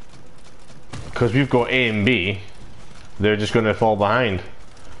 Because we've got A and B, they're just gonna fall behind.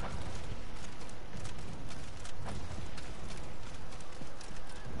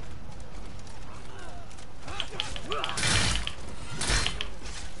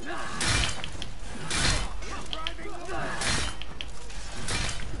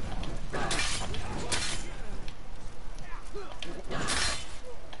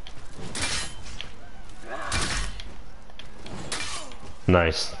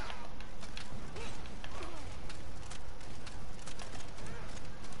 Nice.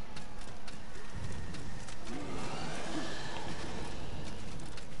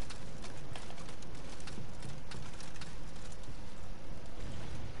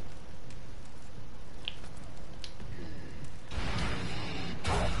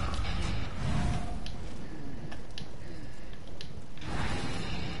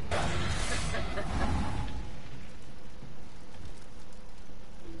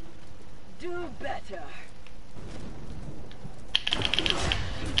 Do better.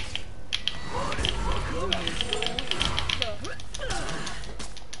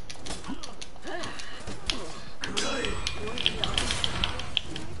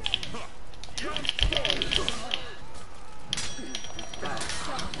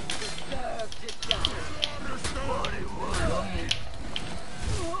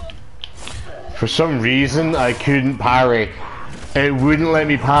 For some reason, I couldn't parry. It wouldn't let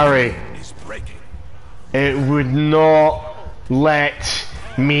me parry. Is breaking. It would not let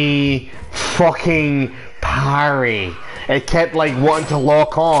me fucking parry. It kept like wanting to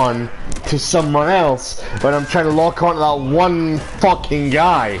lock on to someone else, but I'm trying to lock on to that one fucking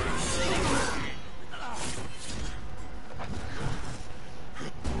guy.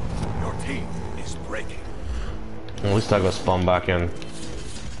 Your team is breaking. Well, at least still got spawned back in.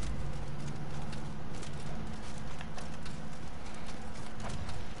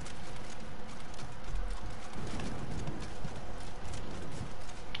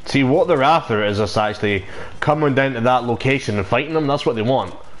 See, what they're after is us actually coming down to that location and fighting them. That's what they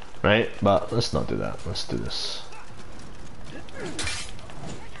want, right? But let's not do that. Let's do this.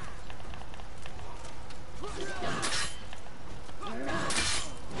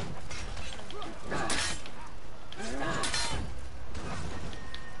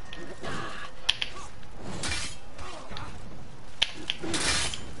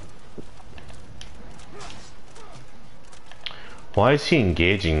 Why is he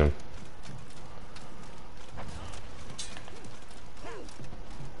engaging them?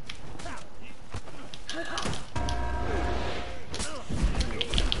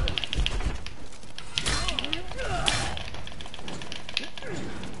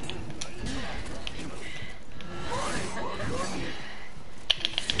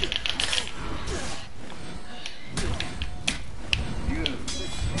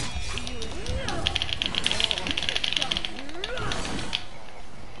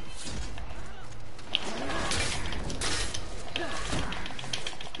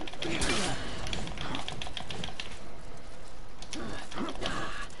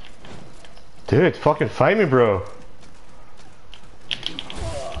 Dude, fucking fight me, bro.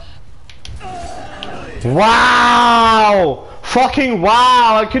 Wow! Fucking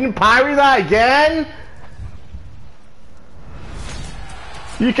wow! I couldn't parry that again?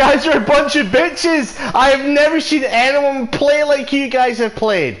 You guys are a bunch of bitches! I have never seen anyone play like you guys have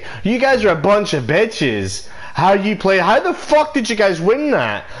played. You guys are a bunch of bitches. How you play? How the fuck did you guys win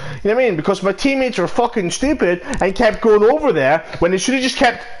that? You know what I mean? Because my teammates were fucking stupid and kept going over there when they should have just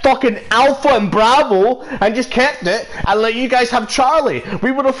kept fucking Alpha and Bravo and just kept it and let you guys have Charlie.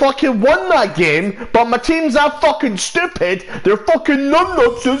 We would have fucking won that game, but my team's that fucking stupid. They're fucking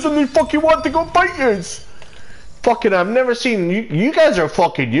numbnuts and they fucking want to go fight yous. Fucking, I've never seen you. You guys are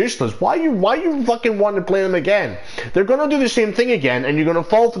fucking useless. Why you fucking want to play them again? They're gonna do the same thing again, and you're gonna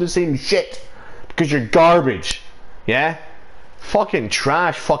fall for the same shit because you're garbage. Yeah, fucking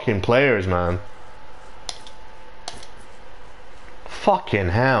trash, fucking players, man. Fucking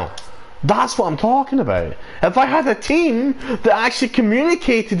hell. That's what I'm talking about. If I had a team that actually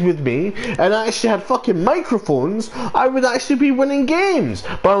communicated with me and actually had fucking microphones, I would actually be winning games.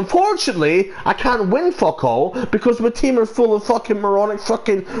 But unfortunately, I can't win fuck all because my team are full of fucking moronic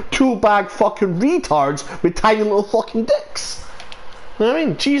fucking tool-bag fucking retards with tiny little fucking dicks. You know what I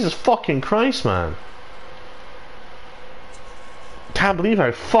mean? Jesus fucking Christ, man. Can't believe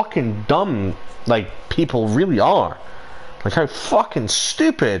how fucking dumb, like, people really are. Like, how fucking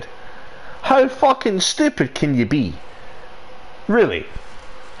stupid. How fucking stupid can you be? Really?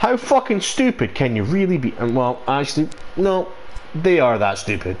 How fucking stupid can you really be? And well, actually, no, they are that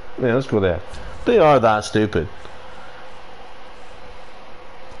stupid. Yeah, let's go there. They are that stupid.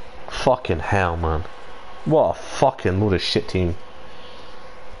 Fucking hell, man. What a fucking load of shit team.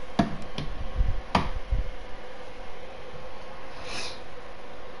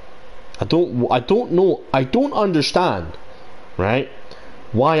 I don't understand, right?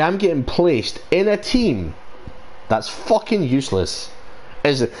 Why I'm getting placed in a team that's fucking useless.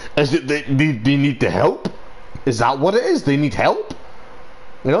 Is it they need the help? Is that what it is? They need help?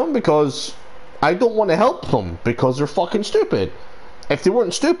 You know, because I don't want to help them because they're fucking stupid. If they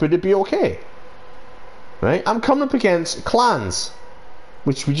weren't stupid, it'd be okay. Right? I'm coming up against clans,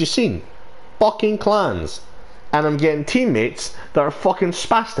 which we just seen. Fucking clans. And I'm getting teammates that are fucking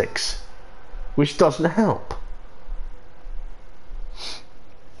spastics, which doesn't help.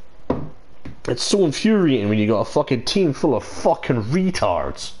 It's so infuriating when you got a fucking team full of fucking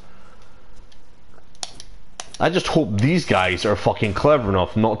retards. I just hope these guys are fucking clever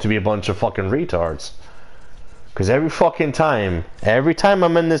enough not to be a bunch of fucking retards. Because every time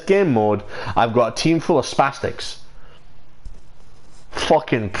I'm in this game mode, I've got a team full of spastics.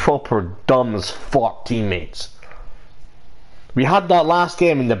 Fucking proper dumb as fuck teammates. We had that last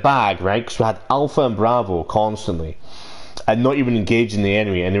game in the bag, right? Because we had Alpha and Bravo constantly. And not even engaging the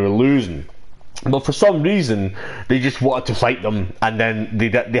enemy, and they were losing. But for some reason, they just wanted to fight them, and then they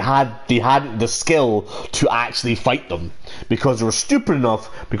hadn't the skill to actually fight them because they were stupid enough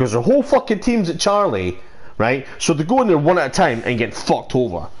because their whole fucking team's at Charlie, right? So they go in there one at a time and get fucked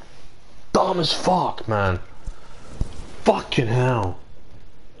over. Dumb as fuck, man. Fucking hell.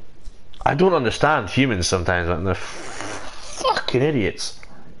 I don't understand humans sometimes, like they're fucking idiots.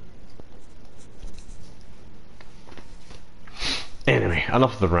 Anyway,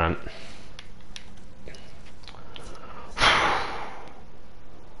 enough of the rant.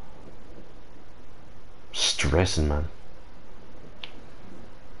 Stressing, man.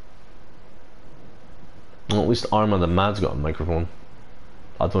 Well, at least Arma the Mad's got a microphone.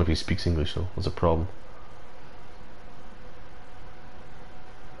 I don't know if he speaks English though, that's a problem.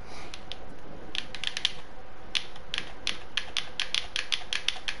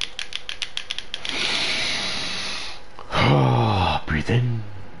 Breathe in,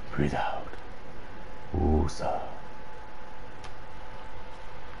 breathe out. Woosah.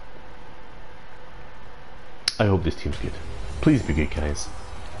 I hope this team's good. Please be good, guys.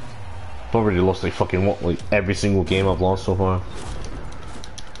 I've already lost like fucking what, like every single game I've lost so far.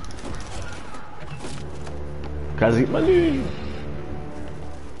 Guys, eat my dude.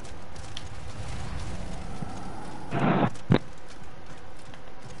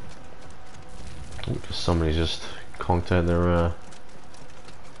 Somebody just conked out their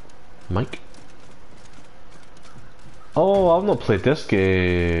mic. Oh, I've not played this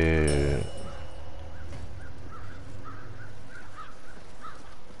game.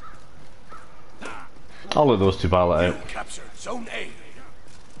 I'll let those two battle it out. Capture Zone A.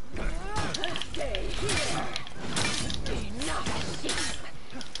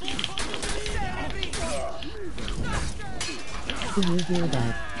 Do you hear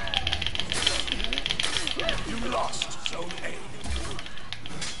that? You lost Zone A.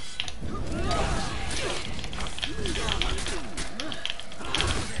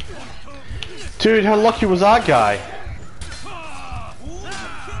 Dude, how lucky was that guy?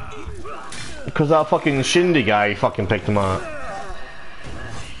 Because that fucking Shindy guy fucking picked him up.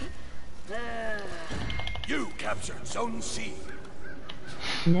 You captured Zone C.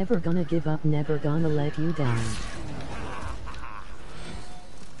 Never gonna give up, never gonna let you down.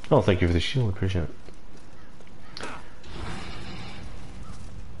 Oh, thank you for the shield, appreciate it.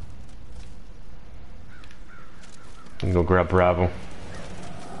 I can go grab Bravo.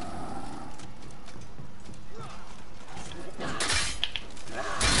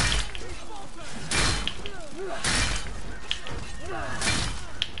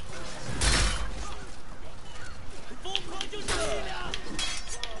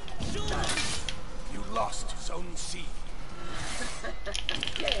 You lost Zone C.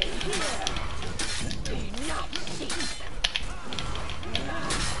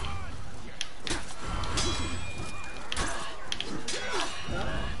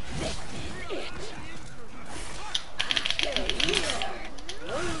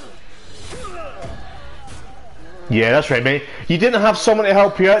 Yeah, that's right, mate. You didn't have someone to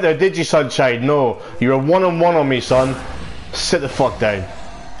help you out there, did you, Sunshine? No. You were one-on-one on me, son. Sit the fuck down.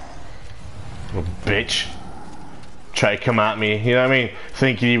 Little bitch. Try to come at me, you know what I mean?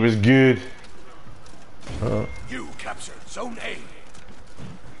 Thinking he was good. You captured Zone A.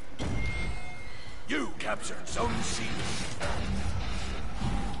 You captured Zone C.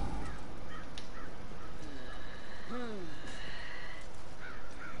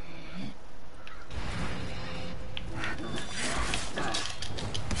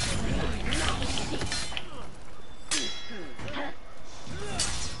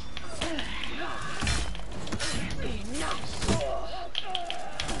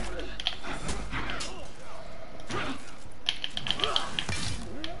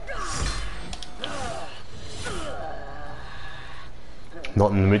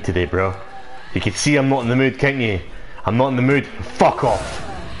 Not in the mood today, bro. You can see I'm not in the mood, can't you? I'm not in the mood. Fuck off.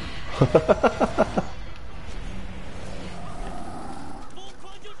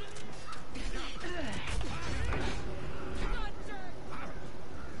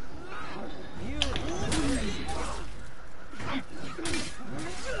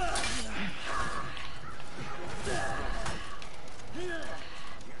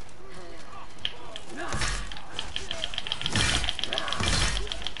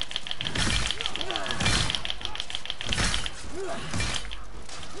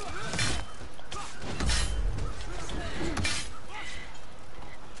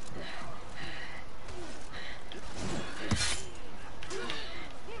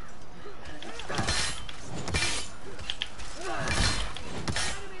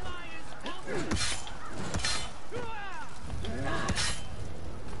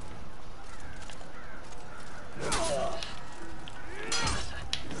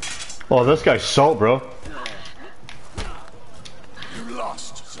 Oh, this guy's salt, bro. You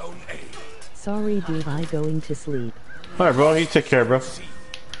lost Zone A. Sorry, dude, I going to sleep. Alright, bro. You take care, bro. C.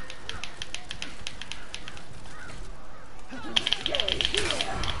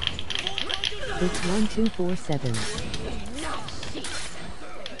 It's 1247.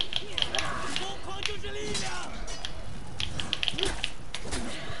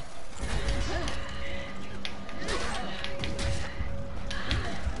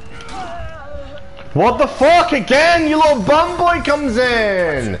 What the fuck again? You little bum boy comes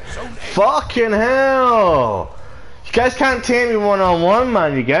in. Fucking hell. You guys can't take me one-on-one,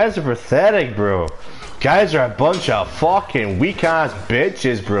 man. You guys are pathetic, bro. Guys are a bunch of fucking weak-ass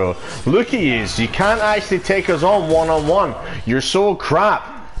bitches, bro. Look at yous. You can't actually take us on one-on-one. You're so crap.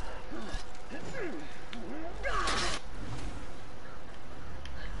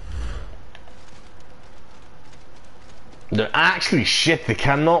 They're actually shit. They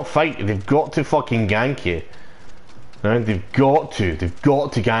cannot fight. They've got to fucking gank you. No, they've got to. They've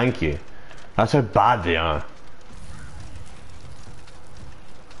got to gank you. That's how bad they are.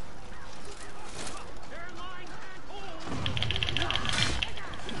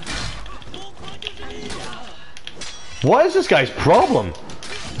 What is this guy's problem?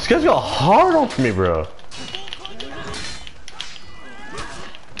 This guy's got a hard on for me, bro.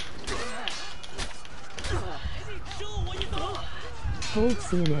 Hold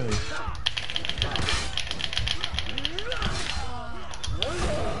CNA.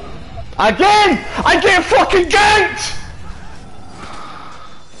 Again! I get fucking ganked!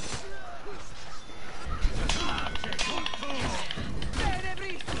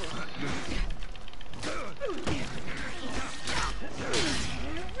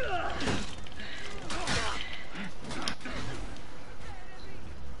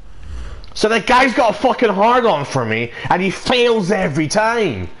 So that guy's got a fucking hard on for me, and he fails every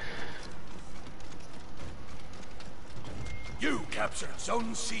time. You captured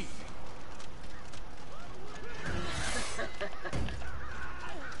Zone C.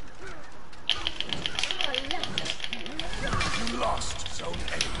 You lost Zone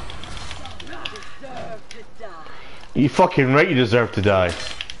A. Deserve to die. You fucking right, you deserve to die.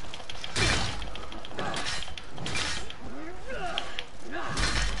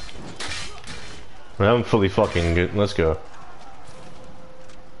 Well, I'm fully fucking good. Let's go.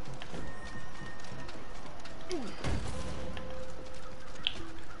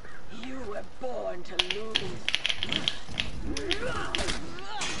 You were born to lose.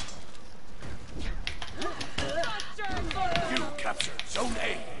 You captured Zone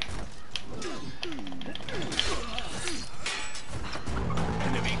A.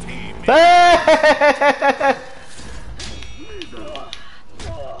 Enemy team.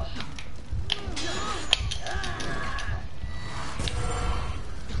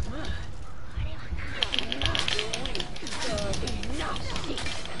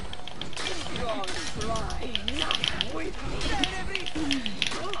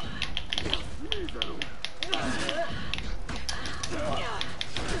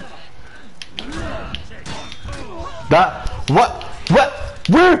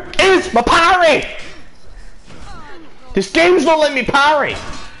 Where is my parry? This game's not letting me parry.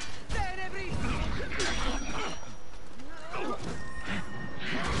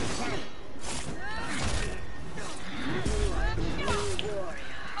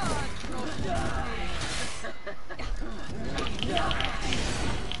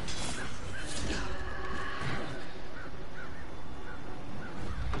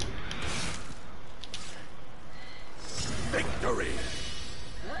 Victory.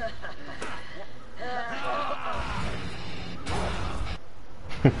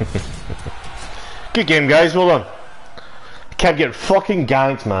 Good game, guys. Well done. I kept getting fucking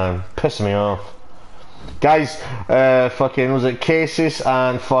ganked, man. Pissing me off. Guys, fucking, was it Cases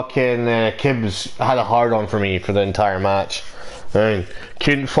and fucking Kibbs had a hard on for me for the entire match.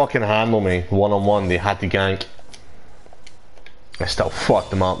 Couldn't fucking handle me one-on-one. They had to gank. I still fucked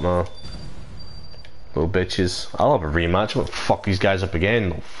them up, man. Little bitches. I'll have a rematch. I'm gonna fuck these guys up again.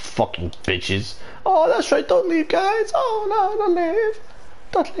 Little fucking bitches. Oh, that's right. Don't leave, guys. Oh, no, don't leave.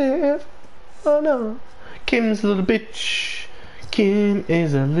 Don't leave. Oh, no. Kim's a little bitch. Kim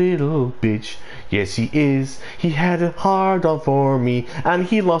is a little bitch. Yes, he is. He had a hard on for me, and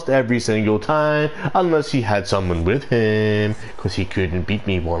he lost every single time, unless he had someone with him, cause he couldn't beat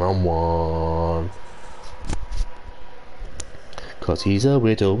me one-on-one. Cause he's a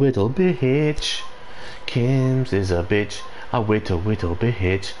little bitch. Kim's is a bitch, a little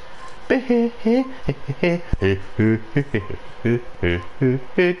bitch. Bitch.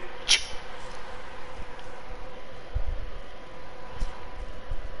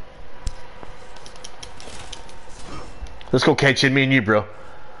 Let's go, Kenshin. Me and you, bro.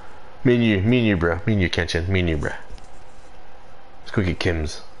 Me and you, bro. Me and you, Kenshin. Me and you, bro. Let's go get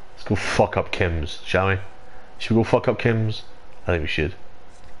Kim's. Let's go fuck up Kim's, shall we? Should we go fuck up Kim's? I think we should.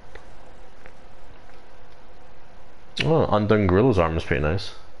 Oh, undone gorilla's arm is pretty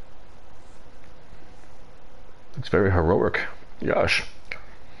nice. Looks very heroic. Gosh.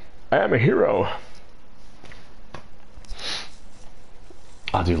 I am a hero.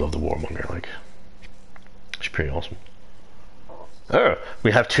 I do love the warmonger, like. It's pretty awesome. Oh,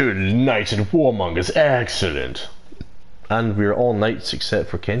 we have 2 knights and warmongers. Excellent. And we're all knights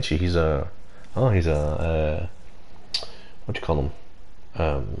except for Kenshi. He's a what do you call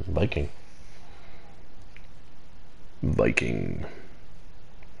him? Viking. Viking.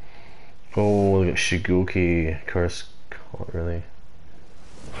 Oh, look at Shigoki. Curse cod, really?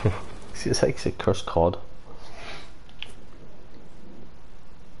 See, it's like say curse cod.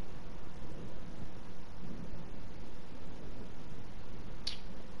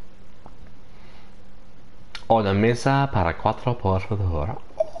 Una mesa para 4 por favor.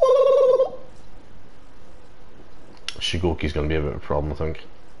 Shigoki's gonna be a bit of a problem, I think.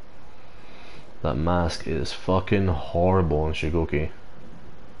 That mask is fucking horrible on Shigoki.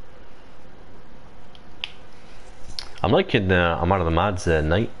 I'm liking Amara the Mad's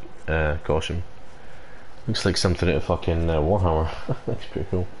knight costume. Looks like something out of fucking Warhammer. That's pretty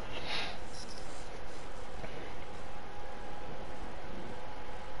cool.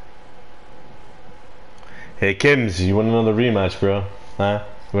 Hey Kims, you want another rematch, bro? Huh?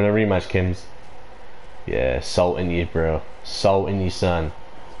 You want a rematch, Kims? Yeah, salting you, bro. Salting you, son.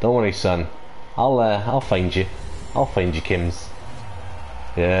 Don't worry, son. I'll find you. I'll find you, Kims.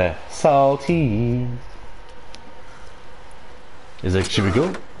 Yeah, salty. Is it? Should we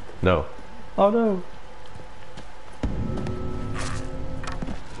go? No. Oh no.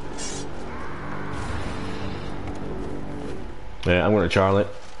 Yeah, I'm going to Charlie.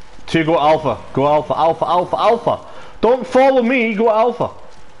 2 go Alpha. Go Alpha. Alpha. Alpha. Alpha. Don't follow me. Go Alpha.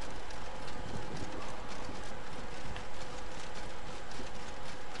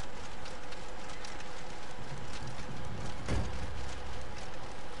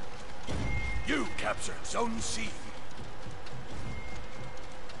 You captured Zone C.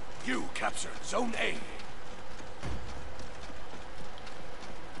 You captured Zone A.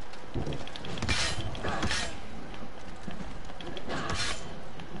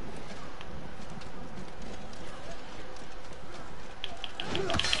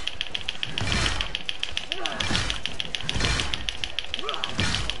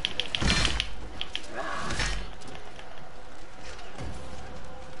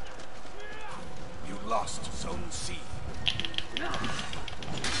 You lost Zone C.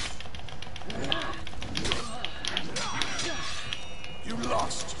 You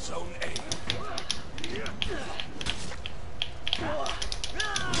lost Zone A.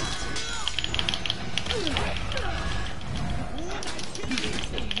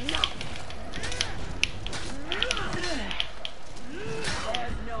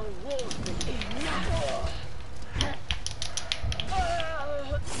 There's no wolf enough.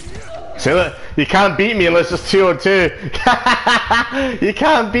 See that? You can't beat me unless it's 2 on 2. You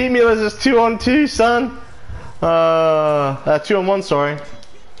can't beat me unless it's 2 on 2, son. 2 on 1, sorry.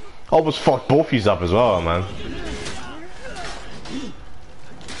 Almost fucked both yous up as well, man.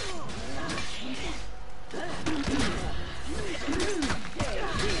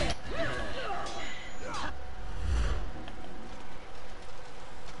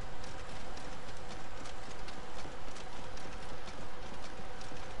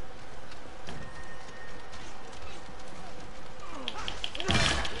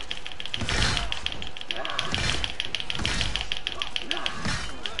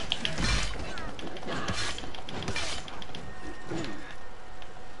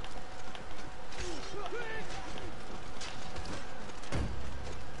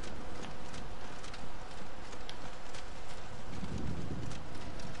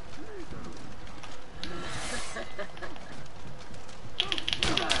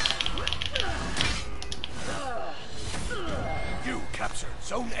 You captured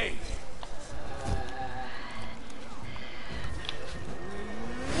Zone A.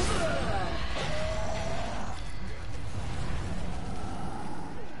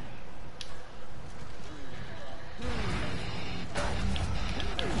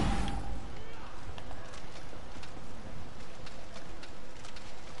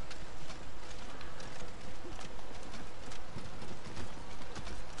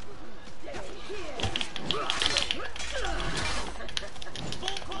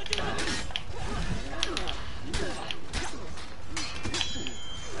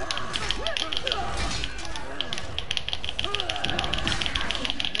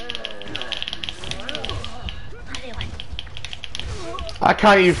 I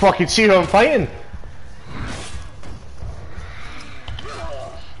can't even fucking see who I'm fighting.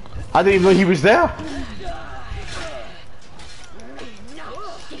 I didn't even know he was there.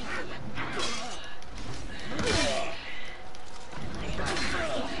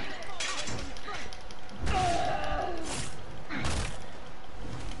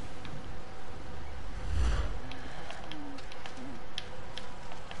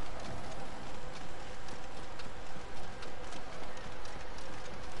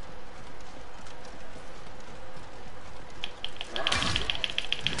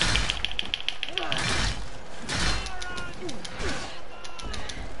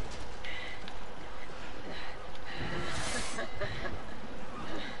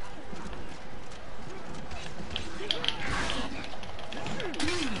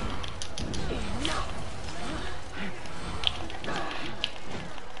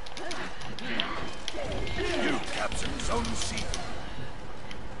 Zone C.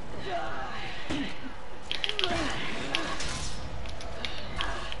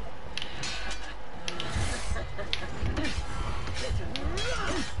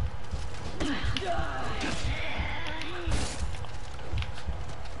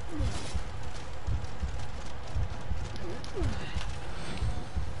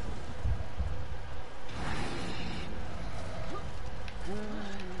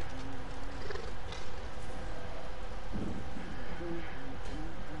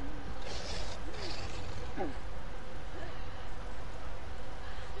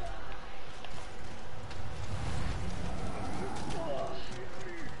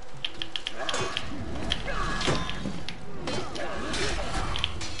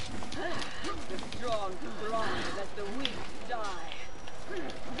 Strong thrive as the weak die.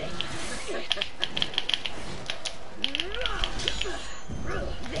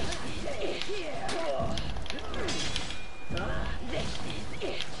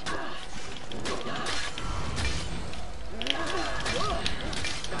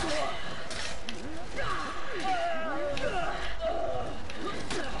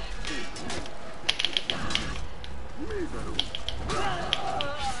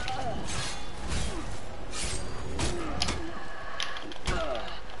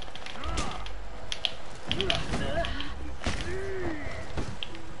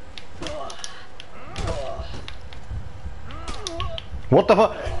 What the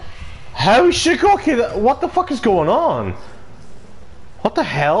fuck? How is Shikoki? What the fuck is going on? What the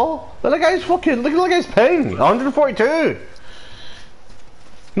hell? Look at that guy's fucking. Look at that guy's ping. 142.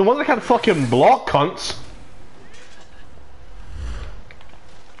 No wonder I can't fucking block cunts.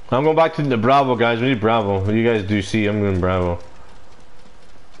 I'm going back to the Bravo, guys. We need Bravo. You guys do see I'm going Bravo.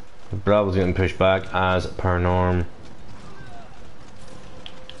 Bravo's getting pushed back as per norm.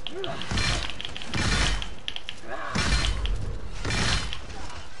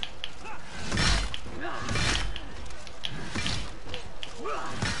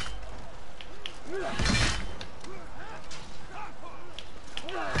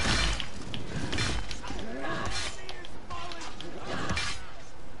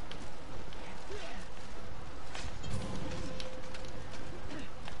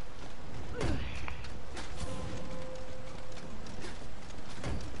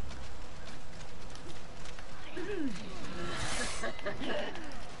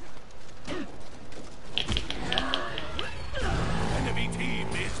 Enemy team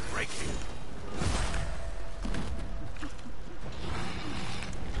is breaking.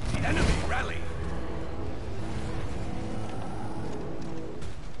 The enemy rally.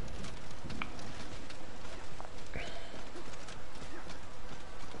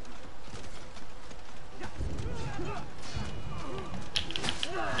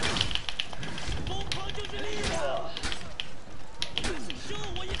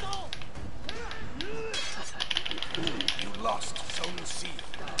 You lost Zone C.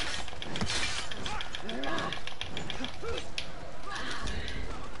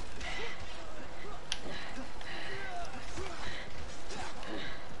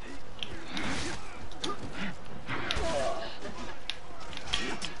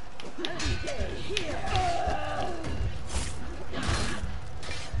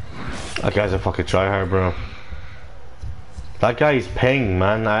 That guy's a fucking tryhard, bro. That guy's ping,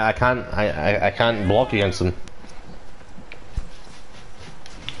 man. I can't block against him.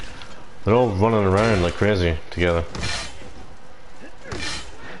 They're all running around like crazy together.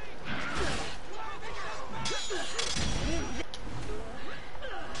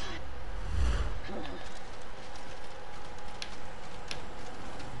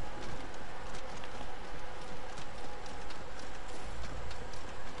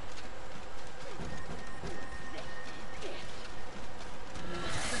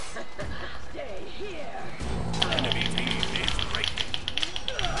 Enemy team is breaking.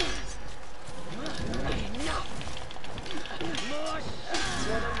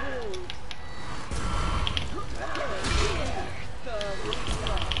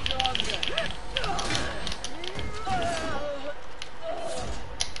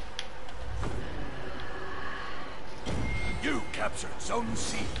 You captured Zone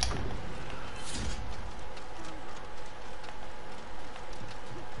C.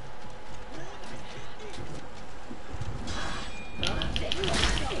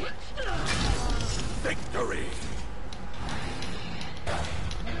 Victory!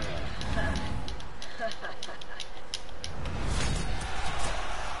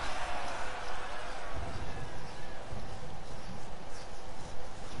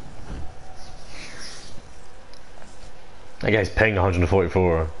 That guy's ping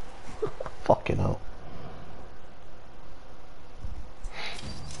 144. Fucking hell.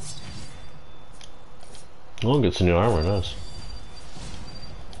 Oh, get some new armor, nice.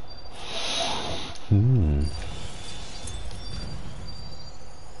 Hmm.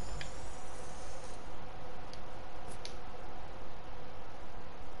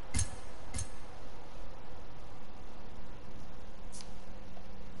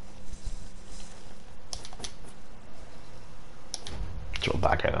 Throw it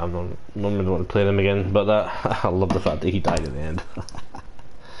back in. I'm not normally don't want to play them again, but that I love the fact that he died at the end.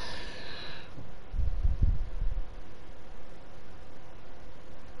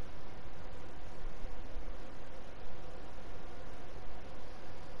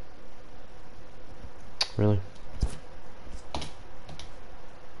 Really?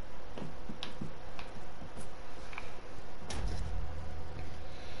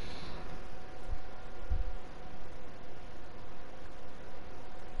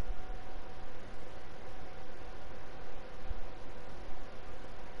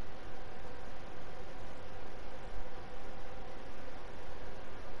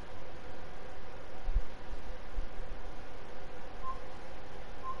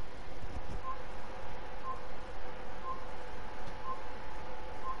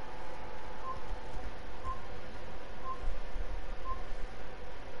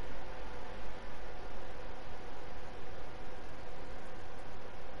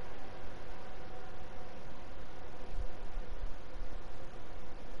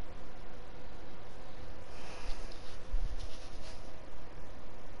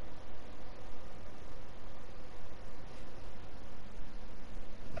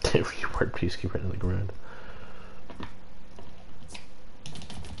 Reward peacekeeper into the ground.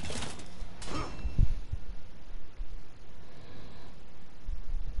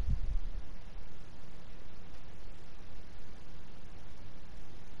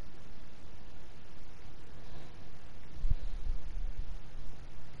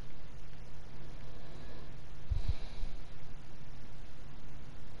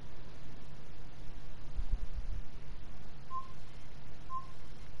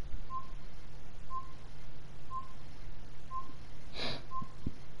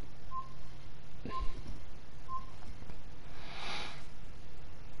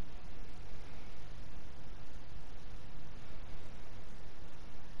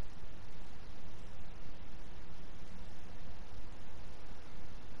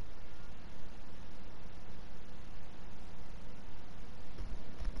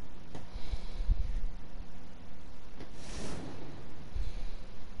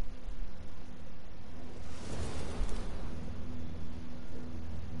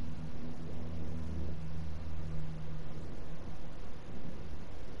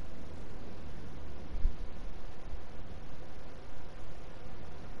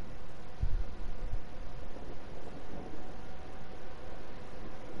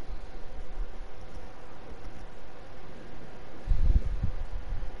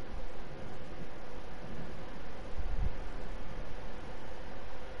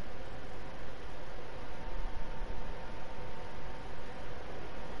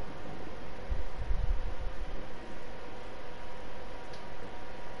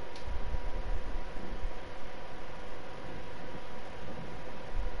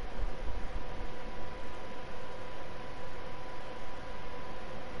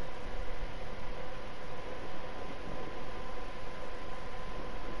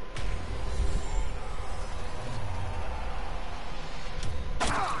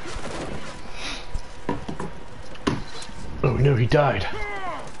 Oh no, he died.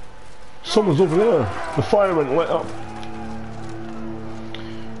 Someone's over there. The fire went lit up.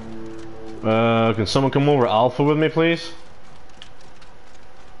 Can someone come over Alpha with me, please?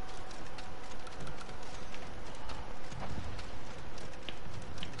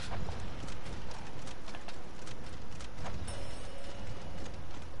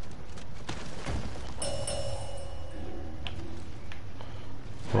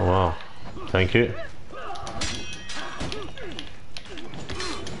 Oh wow. Thank you.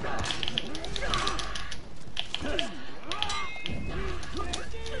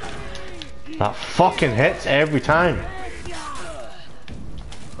 That fucking hits every time.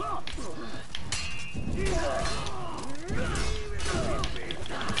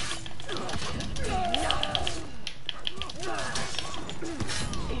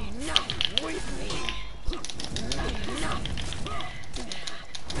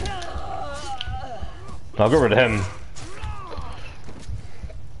 I'll get rid of him.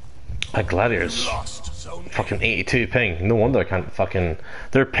 That gladiator's fucking 82 ping. No wonder I can't fucking...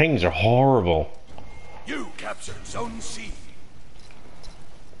 Their pings are horrible. You captured Zone C.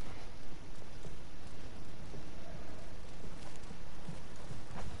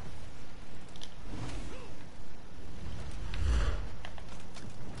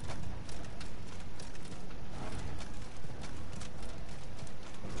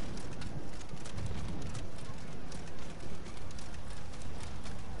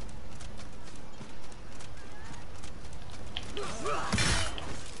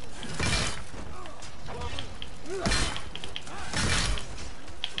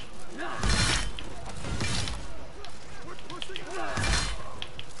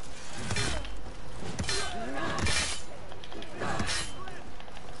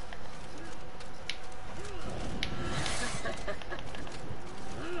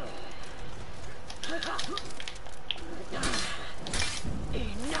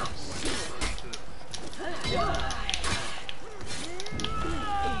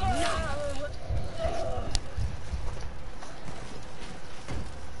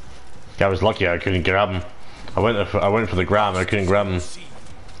 Yeah, I was lucky I couldn't grab him. I went for the grab and I couldn't grab him.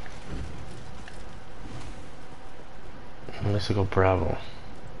 Unless I go Bravo.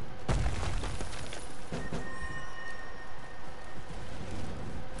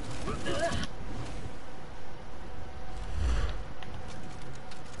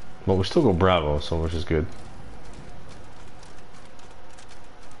 Well, we still go Bravo, so which is good.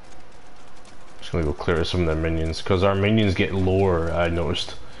 Just gonna go clear some of their minions, because our minions get lower, I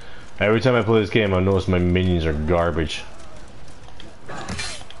noticed. Every time I play this game, I notice my minions are garbage.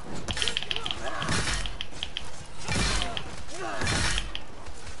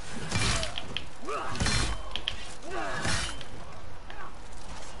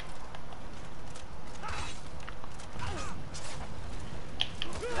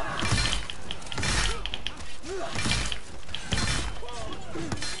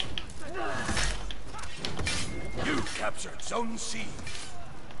 You captured Zone C.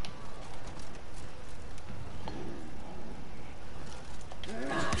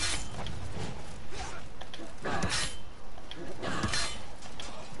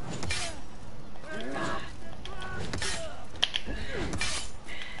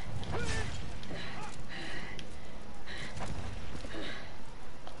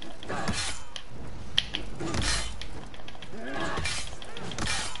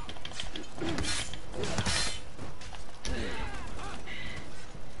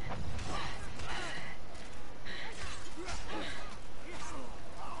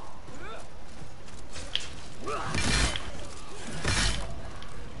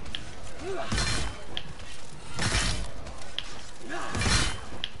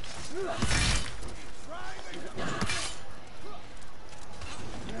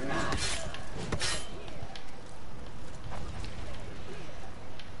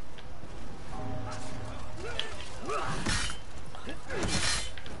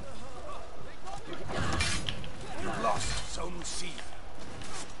 You've lost Zone C.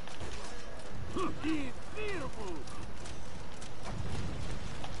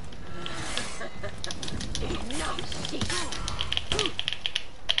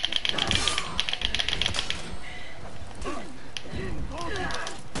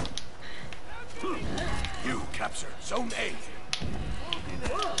 You captured Zone A.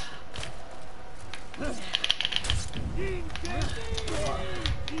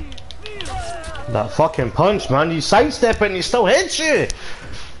 That fucking punch, man. You sidestep it and he still hits you.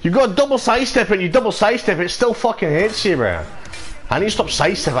 You got double sidestep and you double sidestep it still fucking hits you, bro. I need to stop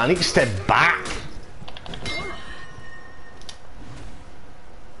sidestepping. I need to step back.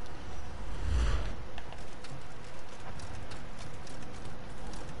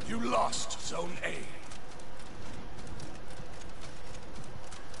 You lost Zone A.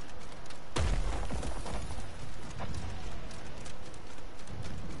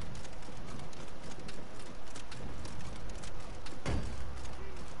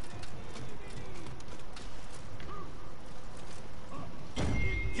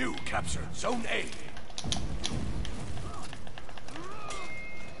 You captured Zone A.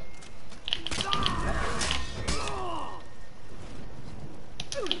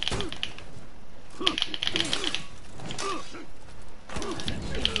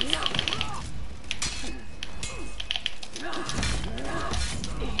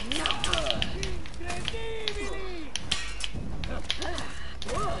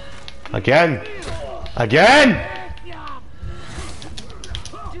 Again. Again.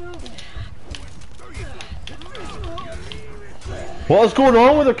 What is going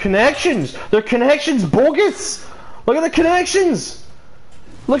on with their connections? Their connections bogus. Look at the connections.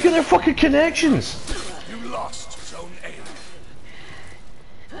 Look at their fucking connections. You lost Zone A.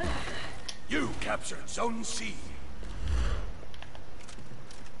 You captured Zone C.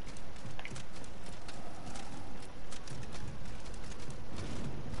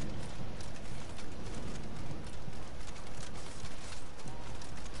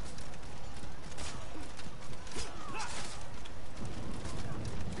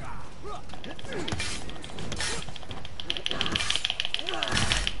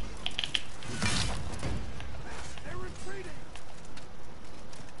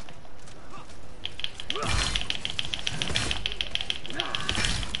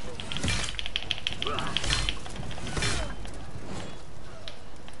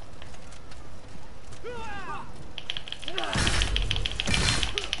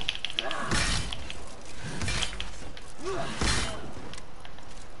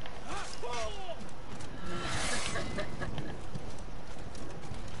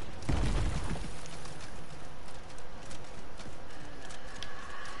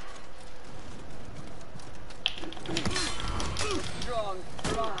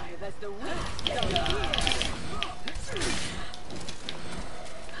 Survive as the weak die.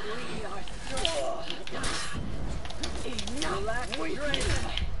 We are strong. Enough strength.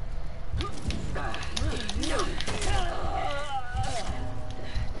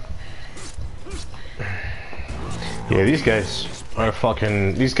 Yeah, these guys are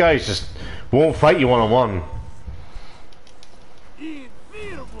fucking. These guys just won't fight you one-on-one.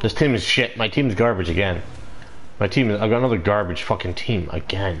 This team is shit. My team's garbage again. My team is. I've got another garbage fucking team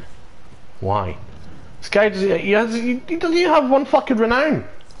again. Why? This guy does. He doesn't even have one fucking renown.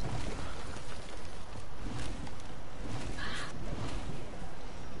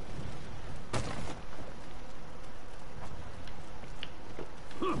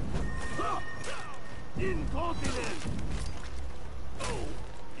 Incontinent!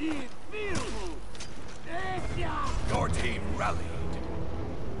 Infiltrate! Your team rallied.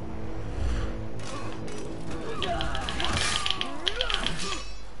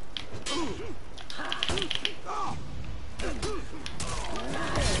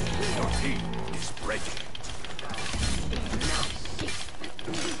 Your team is breaking.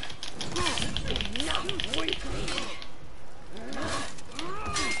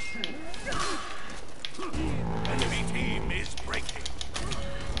 Enemy team is breaking.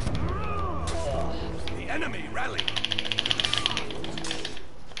 The enemy rallied.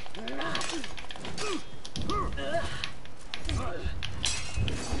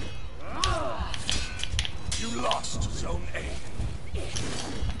 You lost Zone A.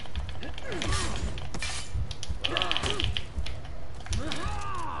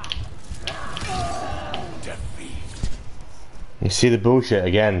 Defeat. You see the bullshit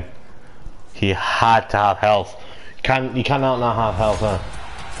again. He had to have health. You cannot not have health, huh?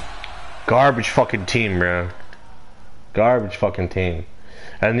 Garbage fucking team, bro. Garbage fucking team.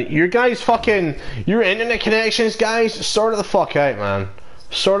 And your guys fucking, your internet connections, guys, sort of the fuck out, man.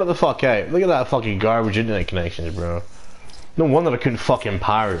 Sort of the fuck out. Look at that fucking garbage internet connections, bro. No wonder I couldn't fucking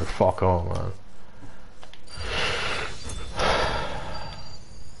power it. Fuck off, man.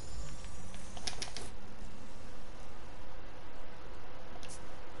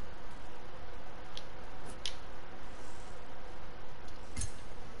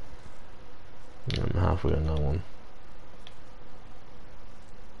 I'm halfway on that one.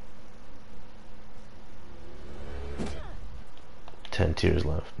 Ten tiers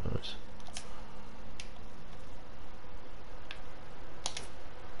left, nice.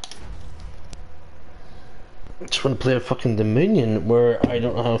 I just want to play a fucking Dominion where I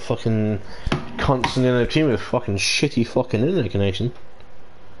don't have fucking constant in a team with fucking shitty fucking internet connection.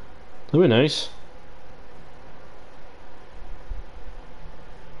 That'd be nice.